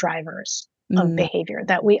physiological drivers of behavior,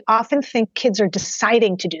 that we often think kids are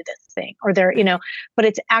deciding to do this thing, or they're, but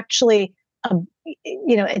it's actually,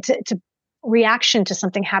 it's a reaction to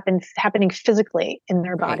something happening physically in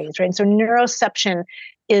their bodies, right? And so neuroception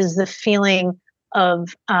is the feeling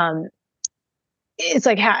of, it's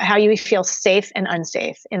like how you feel safe and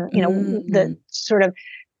unsafe, and the sort of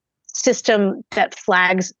system that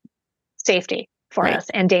flags safety for us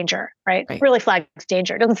and danger, right? Really flags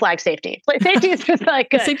danger. It doesn't flag safety. Safety is just like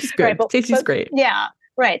good. Safety's good. Safety's great. Yeah,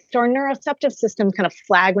 right. So our neuroceptive systems kind of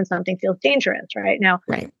flag when something feels dangerous, right? Now,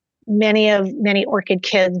 many orchid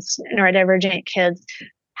kids, neurodivergent kids,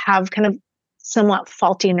 have kind of somewhat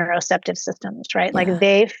faulty neuroceptive systems, right? Like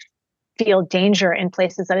they feel danger in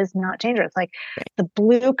places that is not dangerous. Like the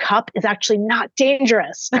blue cup is actually not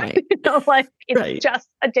dangerous. Right. Like it's just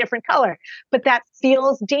a different color, but that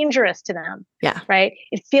feels dangerous to them. Yeah. Right.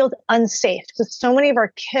 It feels unsafe. So many of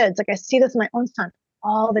our kids, like I see this in my own son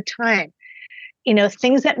all the time,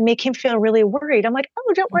 things that make him feel really worried. I'm like,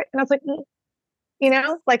 oh, don't worry. And I was like,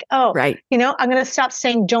 like, oh, right. I'm going to stop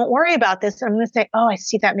saying, don't worry about this. I'm going to say, oh, I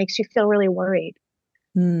see that makes you feel really worried.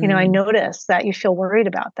 I notice that you feel worried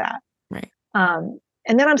about that. Right.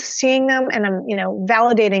 And then I'm seeing them and I'm,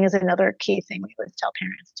 validating is another key thing we always tell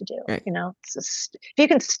parents to do. Right. If you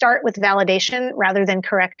can start with validation rather than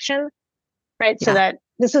correction, right? Yeah. So that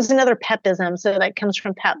this is another PEPism. So that comes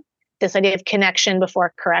from PEP, this idea of connection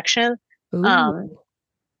before correction. And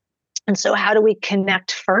so how do we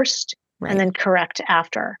connect first and then correct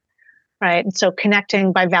after? Right. And so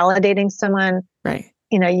connecting by validating someone, right.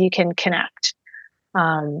 You can connect.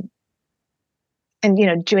 And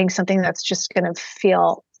doing something that's just going to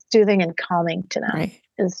feel soothing and calming to them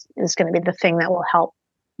is going to be the thing that will help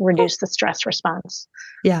reduce the stress response.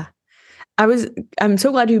 Yeah. I'm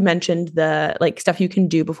so glad you mentioned the stuff you can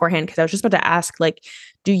do beforehand, because I was just about to ask,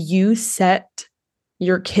 do you set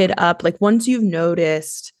your kid up once you've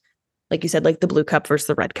noticed, like you said, the blue cup versus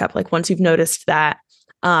the red cup, once you've noticed that,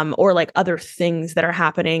 or other things that are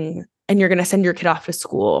happening and you're going to send your kid off to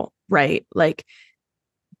school, right?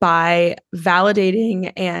 By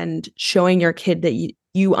validating and showing your kid that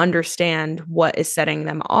you understand what is setting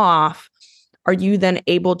them off, are you then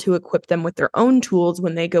able to equip them with their own tools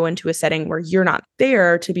when they go into a setting where you're not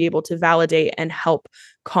there to be able to validate and help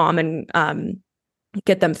calm and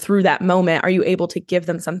get them through that moment? Are you able to give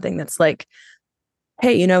them something that's like,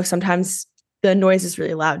 hey, sometimes the noise is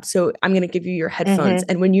really loud, so I'm going to give you your headphones.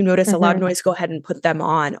 And when you notice a loud noise, go ahead and put them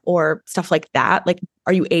on, or stuff like that?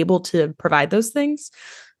 Are you able to provide those things?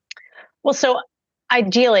 Well, so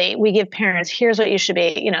ideally we give parents, here's what you should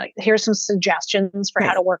be, here's some suggestions for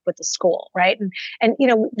how to work with the school. Right. And,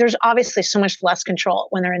 there's obviously so much less control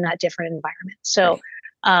when they're in that different environment. So,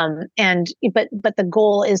 but the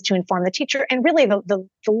goal is to inform the teacher, and really the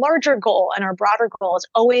larger goal and our broader goal is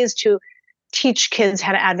always to teach kids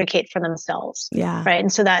how to advocate for themselves. Yeah. Right.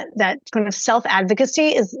 And so that kind of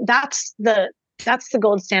self-advocacy that's the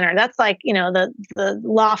gold standard. That's the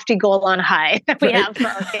lofty goal on high that we have for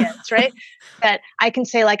our kids, right? That I can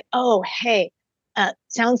say oh, hey,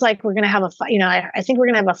 sounds like we're going to have I think we're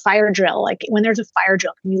going to have a fire drill. When there's a fire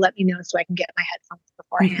drill, can you let me know so I can get my headphones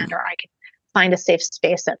beforehand, or I can find a safe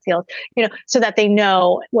space that feels, so that they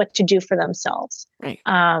know what to do for themselves. Right.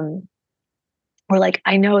 Or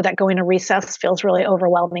I know that going to recess feels really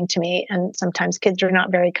overwhelming to me, and sometimes kids are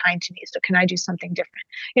not very kind to me. So can I do something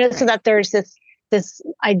different? So that there's this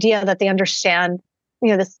idea that they understand,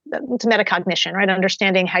 it's metacognition, right?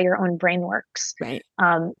 Understanding how your own brain works, right,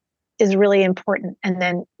 is really important. And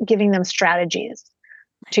then giving them strategies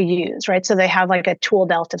to use, right? So they have a tool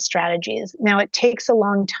belt of strategies. Now it takes a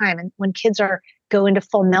long time. And when kids go into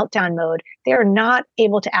full meltdown mode, they are not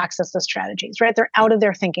able to access those strategies, right? They're out of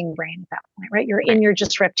their thinking brain at that point, right? You're in your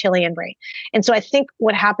just reptilian brain. And so I think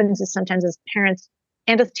what happens is sometimes as parents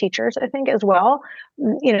and as teachers, I think as well,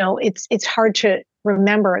 it's hard to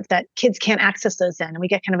remember that kids can't access those then. And we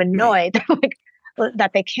get kind of annoyed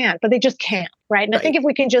that they can't, but they just can't, right? And I think if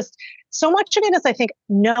we can just, so much of it is, I think,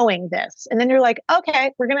 knowing this. And then you're like,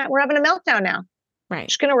 okay, we're having a meltdown now. Right.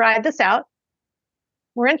 Just going to ride this out.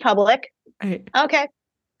 We're in public. Right. Okay.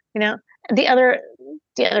 The other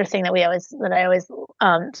thing that I always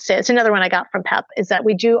say, it's another one I got from PEP, is that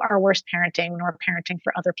we do our worst parenting when we're parenting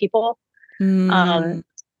for other people. When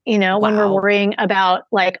we're worrying about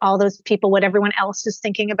all those people, what everyone else is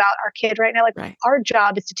thinking about our kid right now, our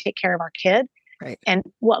job is to take care of our kid. Right. And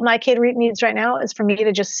what my kid needs right now is for me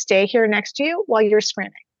to just stay here next to you while you're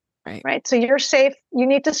screaming. Right. Right. So you're safe. You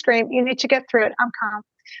need to scream. You need to get through it. I'm calm.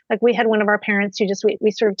 We had one of our parents who we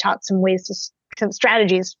sort of taught some some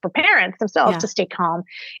strategies for parents themselves to stay calm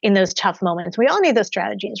in those tough moments. We all need those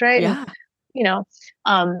strategies, right? Yeah.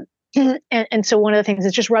 And so one of the things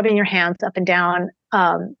is just rubbing your hands up and down,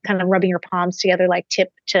 kind of rubbing your palms together,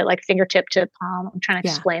 tip to fingertip to palm. I'm trying to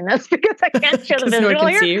explain this because I can't show the visual no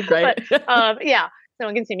one can here. See, right? But, no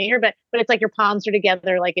one can see me here, but it's your palms are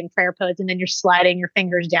together in prayer pose, and then you're sliding your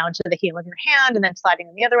fingers down to the heel of your hand and then sliding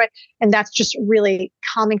them the other way. And that's just really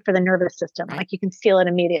calming for the nervous system. Right. You can feel it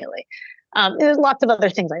immediately. There's lots of other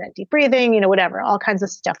things like that, deep breathing, whatever, all kinds of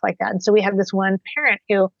stuff like that. And so we have this one parent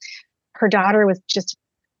who, her daughter was just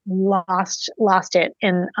lost it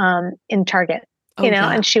in Target,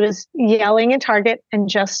 and she was yelling in Target and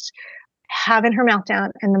just having her meltdown.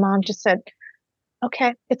 And the mom just said,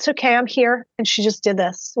 okay, it's okay. I'm here. And she just did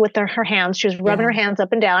this with her hands. She was rubbing her hands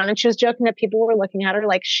up and down, and she was joking that people were looking at her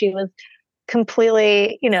like she was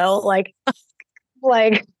completely, like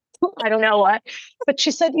I don't know what, but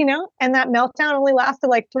she said, and that meltdown only lasted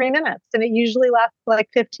like 3 minutes, and it usually lasts like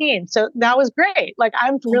 15. So that was great. Like,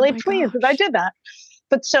 I'm really pleased that I did that.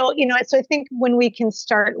 But so, so I think when we can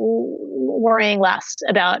start worrying less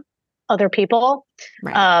about other people,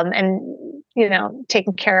 right. and,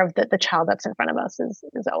 taking care of the child that's in front of us is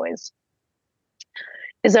always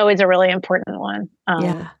a really important one,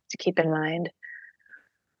 to keep in mind.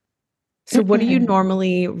 So what do you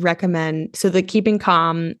normally recommend? So the keeping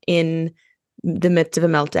calm in the midst of a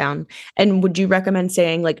meltdown. And would you recommend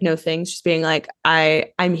saying like, no thanks, just being like,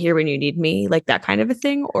 I'm here when you need me, like that kind of a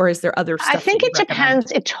thing? Or is there other stuff? I think it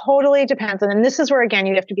depends. It totally depends. And then this is where, again,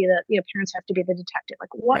 you have to be parents have to be the detective.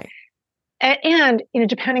 Like what, right. And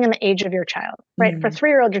depending on the age of your child, right? For a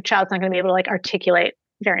 3-year-old, your child's not going to be able to like articulate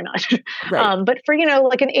very much. Right. But for,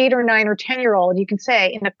 like an 8 or 9 or 10-year-old, you can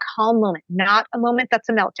say in a calm moment, not a moment that's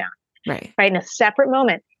a meltdown. Right. In a separate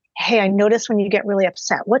moment. Hey, I notice when you get really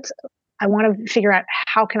upset. I want to figure out,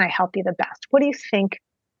 how can I help you the best? What do you think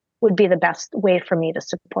would be the best way for me to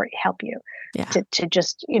help you? Yeah. To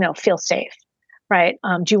just, feel safe. Right.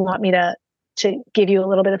 Do you want me to give you a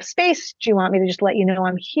little bit of space? Do you want me to just let you know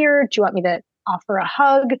I'm here? Do you want me to offer a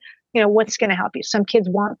hug? What's going to help you? Some kids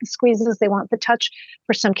want the squeezes. They want the touch.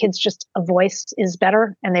 For some kids, just a voice is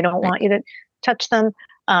better and they don't want you to touch them.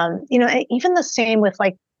 Even the same with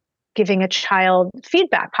like, giving a child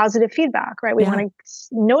feedback, positive feedback, right? We want to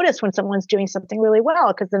notice when someone's doing something really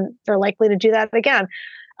well, because then they're likely to do that again.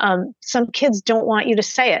 Some kids don't want you to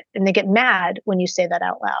say it, and they get mad when you say that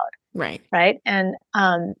out loud. Right. Right. And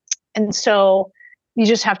so you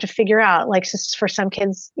just have to figure out, like, for some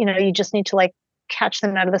kids, you just need to like catch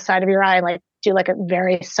them out of the side of your eye and like do like a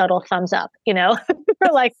very subtle thumbs up, or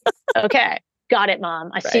like, okay. Got it,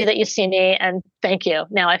 Mom. I see that you see me, and thank you.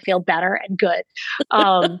 Now I feel better and good.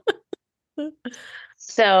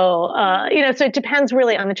 So it depends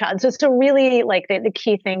really on the child. So really, like the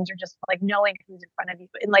key things are just like knowing who's in front of you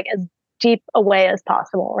in like as deep a way as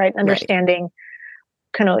possible, right? Understanding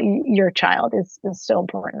kind of your child is so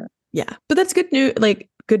important. Yeah, but that's good news. Like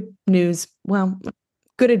good news. Well,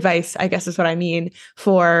 good advice, I guess, is what I mean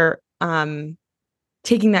for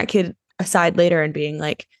taking that kid aside later and being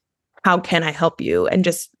like, how can I help you? And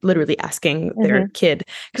just literally asking their kid.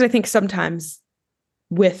 Because I think sometimes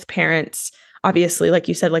with parents, obviously, like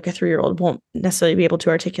you said, like a 3-year-old won't necessarily be able to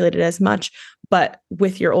articulate it as much. But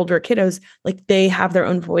with your older kiddos, like they have their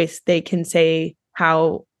own voice. They can say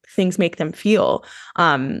how things make them feel.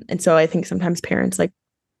 And so I think sometimes parents like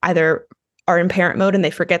either are in parent mode and they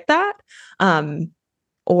forget that,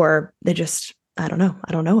 or they just, I don't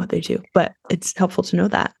know what they do. But it's helpful to know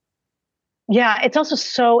that. Yeah, it's also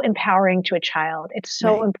so empowering to a child. It's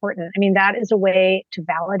so important. I mean, that is a way to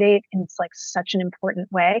validate, and it's like such an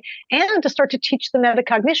important way, and to start to teach them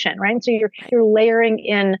metacognition, right? And so you're layering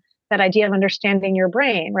in that idea of understanding your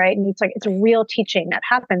brain, right? And it's like it's a real teaching that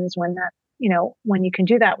happens when when you can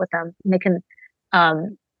do that with them. And they can,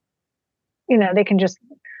 they can just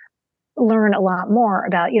learn a lot more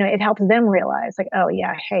about, it helps them realize like, oh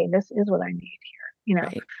yeah, hey, this is what I need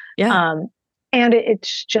here, Yeah. And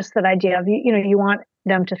it's just that idea of, you want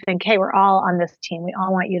them to think, hey, we're all on this team. We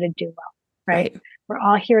all want you to do well, right? We're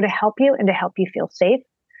all here to help you and to help you feel safe.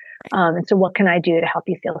 And so what can I do to help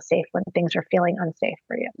you feel safe when things are feeling unsafe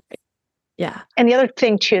for you? Yeah. And the other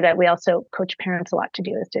thing too, that we also coach parents a lot to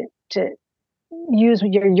do is to use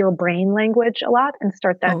your brain language a lot and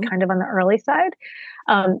start that kind of on the early side.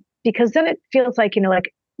 Because then it feels like,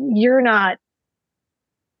 like you're not,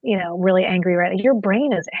 really angry right now. Your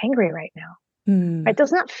brain is angry right now. It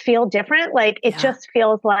does not feel different. Like it just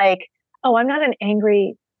feels like, oh, I'm not an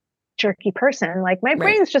angry, jerky person. Like my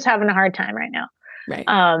brain's just having a hard time right now. Right.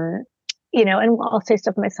 And I'll say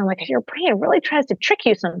stuff to my son like, your brain really tries to trick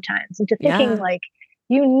you sometimes into thinking like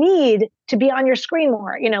you need to be on your screen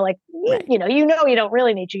more. You don't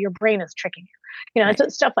really need to. Your brain is tricking you.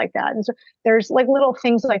 It's stuff like that. And so there's like little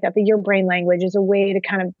things like that. That your brain language is a way to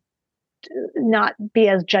kind of not be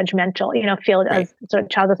as judgmental, feel as so a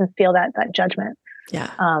child doesn't feel that judgment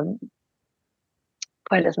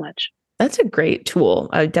quite as much. That's a great tool.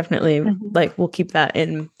 I definitely we'll keep that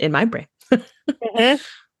in my brain. And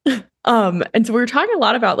so we were talking a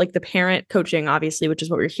lot about like the parent coaching, obviously, which is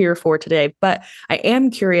what we're here for today. But I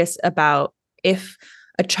am curious about if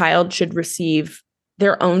a child should receive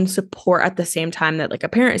their own support at the same time that like a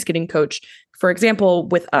parent is getting coached. For example,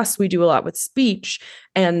 with us, we do a lot with speech,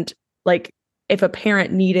 and like if a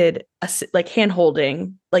parent needed like hand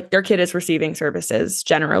holding, like their kid is receiving services,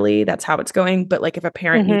 generally that's how it's going. But like if a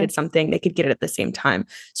parent needed something, they could get it at the same time.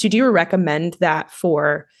 So do you recommend that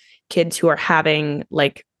for kids who are having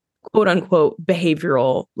like quote unquote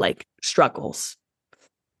behavioral like struggles?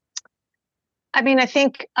 I mean, I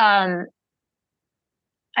think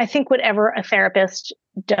whatever a therapist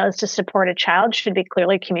does to support a child should be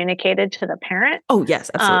clearly communicated to the parent. Oh, yes,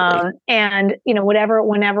 absolutely. And,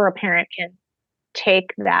 whenever a parent can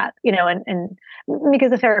take that, and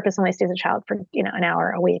because the therapist only sees a child for, an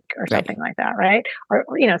hour a week or something like that, right? Or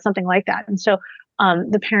something like that. And so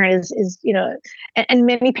the parent is, and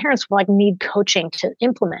many parents will like need coaching to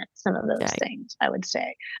implement some of those things, I would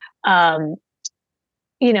say.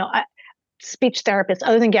 Speech therapist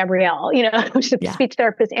other than Gabrielle, she's a speech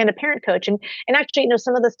therapist and a parent coach. And actually,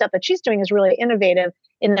 some of the stuff that she's doing is really innovative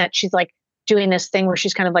in that she's like doing this thing where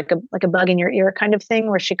she's kind of like a bug in your ear kind of thing,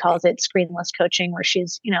 where she calls it screenless coaching, where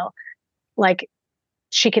she's, like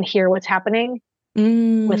she can hear what's happening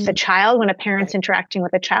with the child when a parent's interacting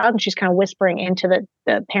with a child, and she's kind of whispering into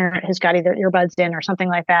the parent who's got either earbuds in or something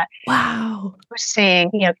like that. Wow. Saying,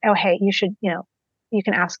 oh, hey, you should, you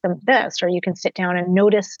can ask them this, or you can sit down and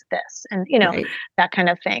notice this, and that kind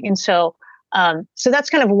of thing. And so, so that's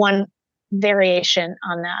kind of one variation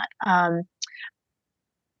on that.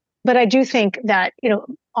 But I do think that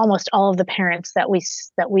almost all of the parents that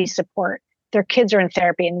we support, their kids are in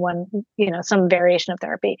therapy in one, some variation of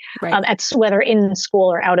therapy, at whether in school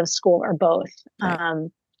or out of school or both.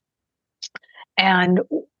 And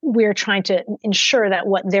we're trying to ensure that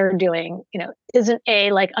what they're doing, isn't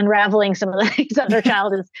like unraveling some of the things that their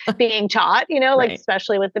child is being taught, like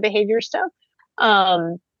especially with the behavior stuff,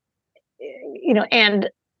 and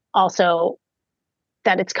also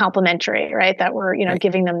that it's complementary, right? That we're,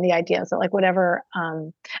 giving them the ideas that like whatever, I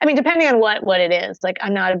mean, depending on what it is, like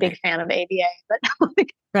I'm not a big fan of ABA, but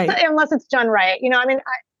like, unless it's done right, I mean,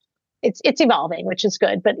 it's evolving, which is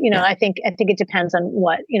good, but I think it depends on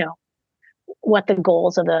what the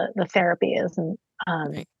goals of the therapy is. And,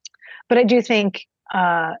 but I do think,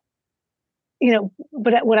 but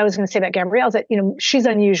what I was going to say about Gabrielle is that, she's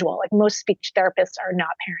unusual. Like most speech therapists are not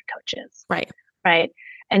parent coaches. Right.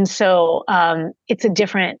 And so, it's a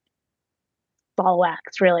different ball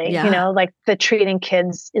wax, really, like the treating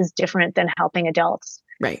kids is different than helping adults.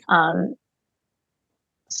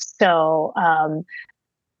 So,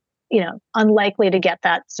 unlikely to get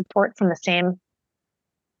that support from the same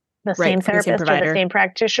therapist or the same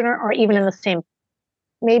practitioner, or even in the same,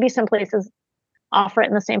 maybe some places offer it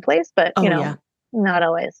in the same place, but not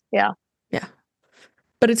always. Yeah.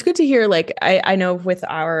 But it's good to hear, like, I know with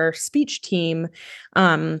our speech team,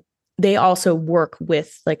 they also work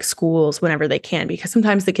with like schools whenever they can, because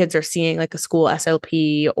sometimes the kids are seeing like a school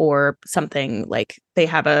SLP or something, like they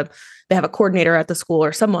have a coordinator at the school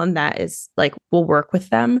or someone that is like, will work with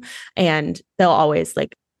them, and they'll always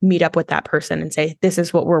like meet up with that person and say, this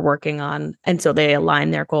is what we're working on. And so they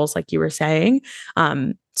align their goals, like you were saying.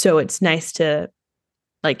 So it's nice to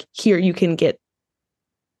like hear you can get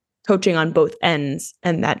coaching on both ends,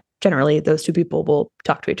 and that generally those two people will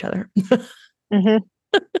talk to each other.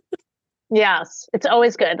 Yes, it's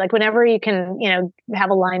always good. Like whenever you can,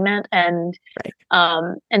 have alignment and,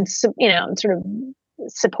 sort of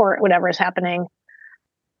support whatever is happening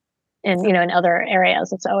in, in other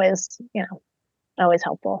areas, it's always, always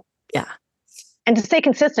helpful. Yeah. And to stay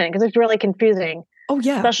consistent, because it's really confusing. Oh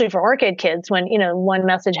yeah. Especially for ORCID kids when, one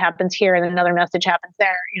message happens here and another message happens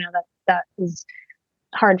there, that is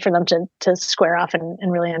hard for them to square off and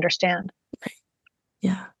really understand.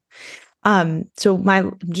 Yeah. So my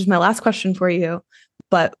last question for you,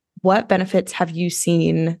 but what benefits have you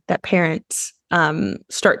seen that parents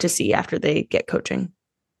start to see after they get coaching?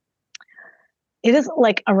 It is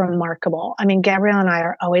like a remarkable. I mean, Gabrielle and I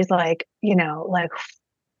are always like,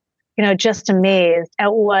 just amazed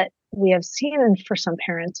at what we have seen for some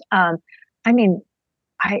parents. I mean,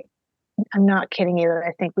 I'm not kidding either.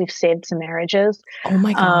 I think we've saved some marriages. Oh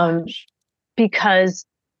my gosh. Because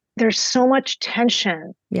there's so much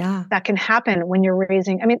tension that can happen when you're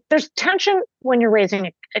raising. I mean, there's tension when you're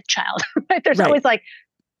raising a child, right? There's always like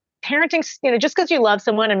parenting, just because you love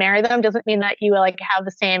someone and marry them doesn't mean that you like have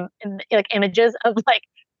the same like images of like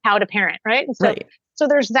how to parent, right? And so, so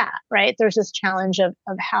there's that, right? There's this challenge of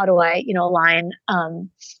how do I, align,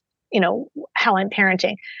 how I'm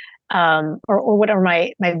parenting, or what are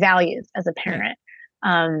my values as a parent.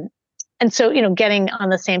 And so, getting on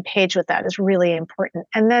the same page with that is really important.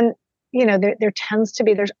 And then,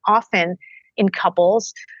 there's often in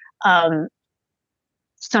couples,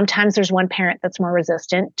 sometimes there's one parent that's more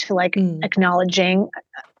resistant to like acknowledging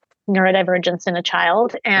neurodivergence in a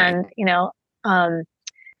child. And,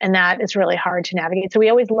 And that is really hard to navigate. So we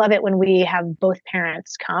always love it when we have both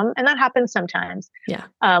parents come, and that happens sometimes. Yeah.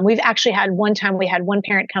 We've actually had one time we had one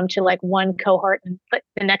parent come to like one cohort, and but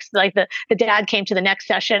the next, like the dad came to the next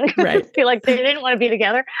session. Right. Feel like they didn't want to be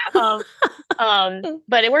together.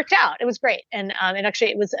 But it worked out. It was great. And actually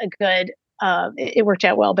it was a good, it worked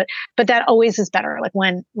out well, but that always is better. Like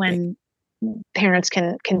when parents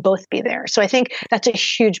can both be there. So I think that's a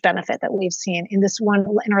huge benefit that we've seen in this one.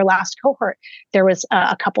 In our last cohort, there was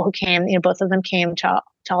a couple who came, both of them came to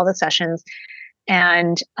all the sessions,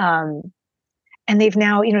 and they've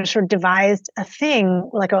now, sort of devised a thing,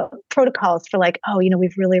 like a protocols for like, oh,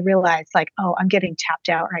 we've really realized like, oh, I'm getting tapped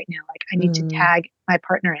out right now. Like I need to tag my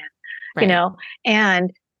partner in, right.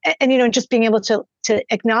 and just being able to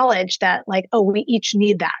acknowledge that like, oh, we each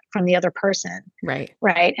need that from the other person. Right.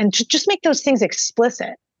 Right. And just make those things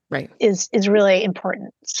explicit. Right. Is really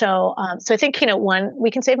important. So, so I think, one,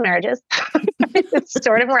 we can save marriages. It's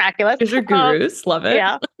sort of miraculous. Because you're gurus. Love it.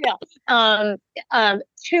 Yeah. Yeah.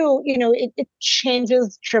 Two, it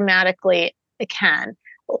changes dramatically. It can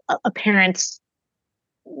a parent's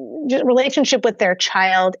relationship with their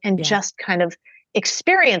child and just kind of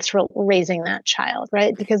experience raising that child,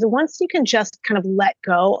 right? Because once you can just kind of let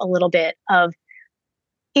go a little bit of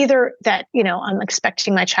either that, I'm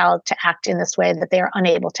expecting my child to act in this way that they are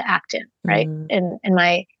unable to act in, right? And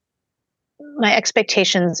my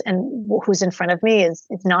expectations and who's in front of me is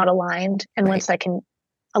not aligned. And once I can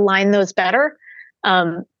align those better,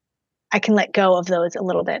 I can let go of those a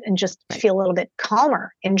little bit and just feel a little bit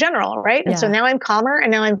calmer in general, right? And so now I'm calmer,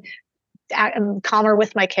 and now I'm calmer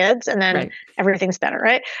with my kids, and then everything's better,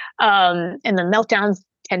 right? And the meltdowns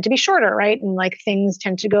tend to be shorter, right? And like things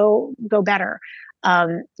tend to go better.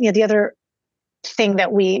 The other thing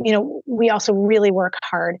that we also really work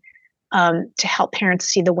hard to help parents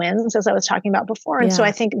see the wins, as I was talking about before. And so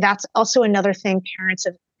I think that's also another thing parents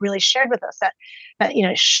have really shared with us, that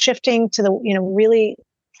shifting to the, really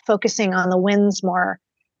focusing on the wins more,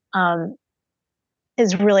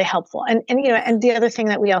 is really helpful. And the other thing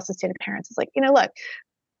that we also say to parents is like, look,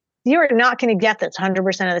 you are not going to get this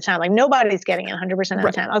 100% of the time. Like nobody's getting it 100% of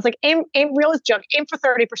the time. I was like, aim real is joke, aim for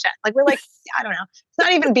 30%. Like we're like, I don't know. It's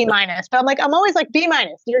not even B-, but I'm like, I'm always like B-,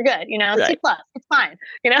 you're good. C+, it's fine.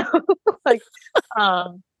 Like,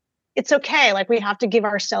 it's okay. Like we have to give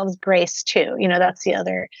ourselves grace too. That's the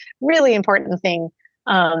other really important thing,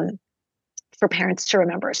 for parents to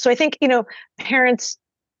remember. So I think, parents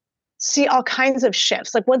see all kinds of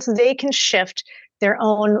shifts. Like once they can shift their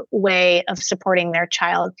own way of supporting their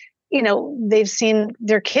child, they've seen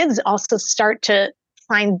their kids also start to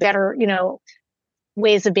find better,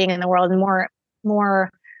 ways of being in the world, and more,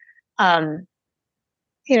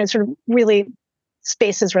 sort of really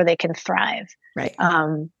spaces where they can thrive. Right.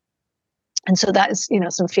 And so that is,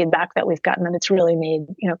 some feedback that we've gotten, that it's really made,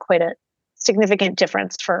 quite a significant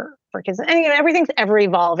difference for kids. And everything's ever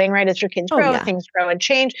evolving, right? As your kids grow, things grow and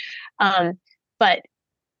change. But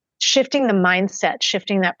shifting the mindset,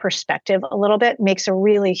 shifting that perspective a little bit makes a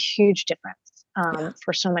really huge difference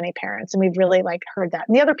for so many parents. And we've really heard that.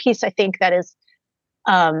 And the other piece I think that is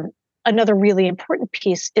another really important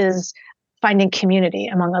piece is finding community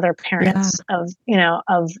among other parents of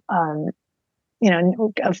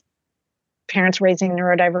parents raising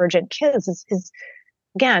neurodivergent kids is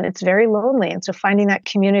again, it's very lonely. And so finding that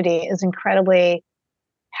community is incredibly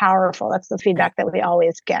powerful. That's the feedback that we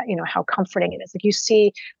always get, how comforting it is. Like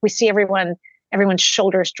we see everyone's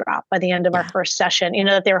shoulders drop by the end of our first session,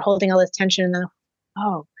 that they were holding all this tension, and then,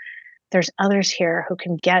 oh, there's others here who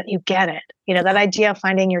can get it. That idea of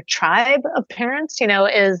finding your tribe of parents,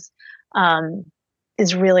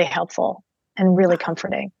 is really helpful and really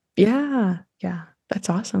comforting. Yeah. Yeah. That's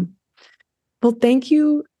awesome. Well, thank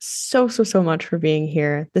you so much for being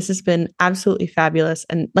here. This has been absolutely fabulous.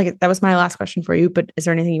 And that was my last question for you, but is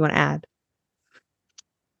there anything you want to add?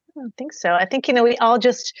 I don't think so. I think, we all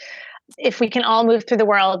just, if we can all move through the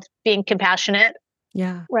world being compassionate,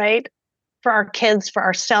 right? For our kids, for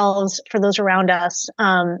ourselves, for those around us,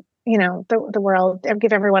 the world,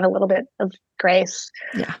 give everyone a little bit of grace,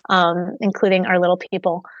 including our little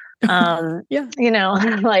people. It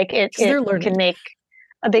can make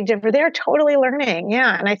a big difference. They're totally learning.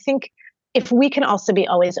 Yeah. And I think if we can also be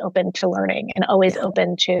always open to learning and always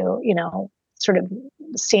open to, sort of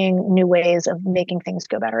seeing new ways of making things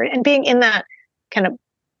go better and being in that kind of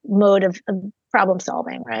mode of problem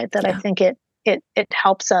solving, right? That I think it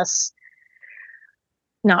helps us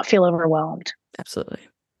not feel overwhelmed. Absolutely.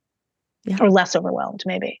 Yeah. Or less overwhelmed,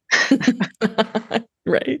 maybe.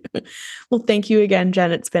 Right. Well, thank you again,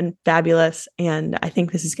 Jen. It's been fabulous. And I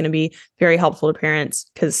think this is going to be very helpful to parents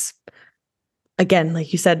because, again,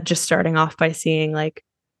 like you said, just starting off by seeing like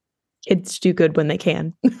kids do good when they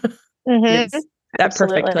can. It's that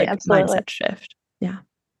perfect like mindset shift. Yeah.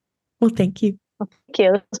 Well, thank you. Thank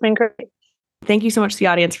you. It's been great. Thank you so much to the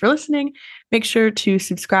audience for listening. Make sure to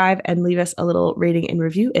subscribe and leave us a little rating and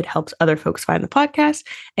review. It helps other folks find the podcast,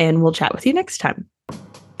 and we'll chat with you next time.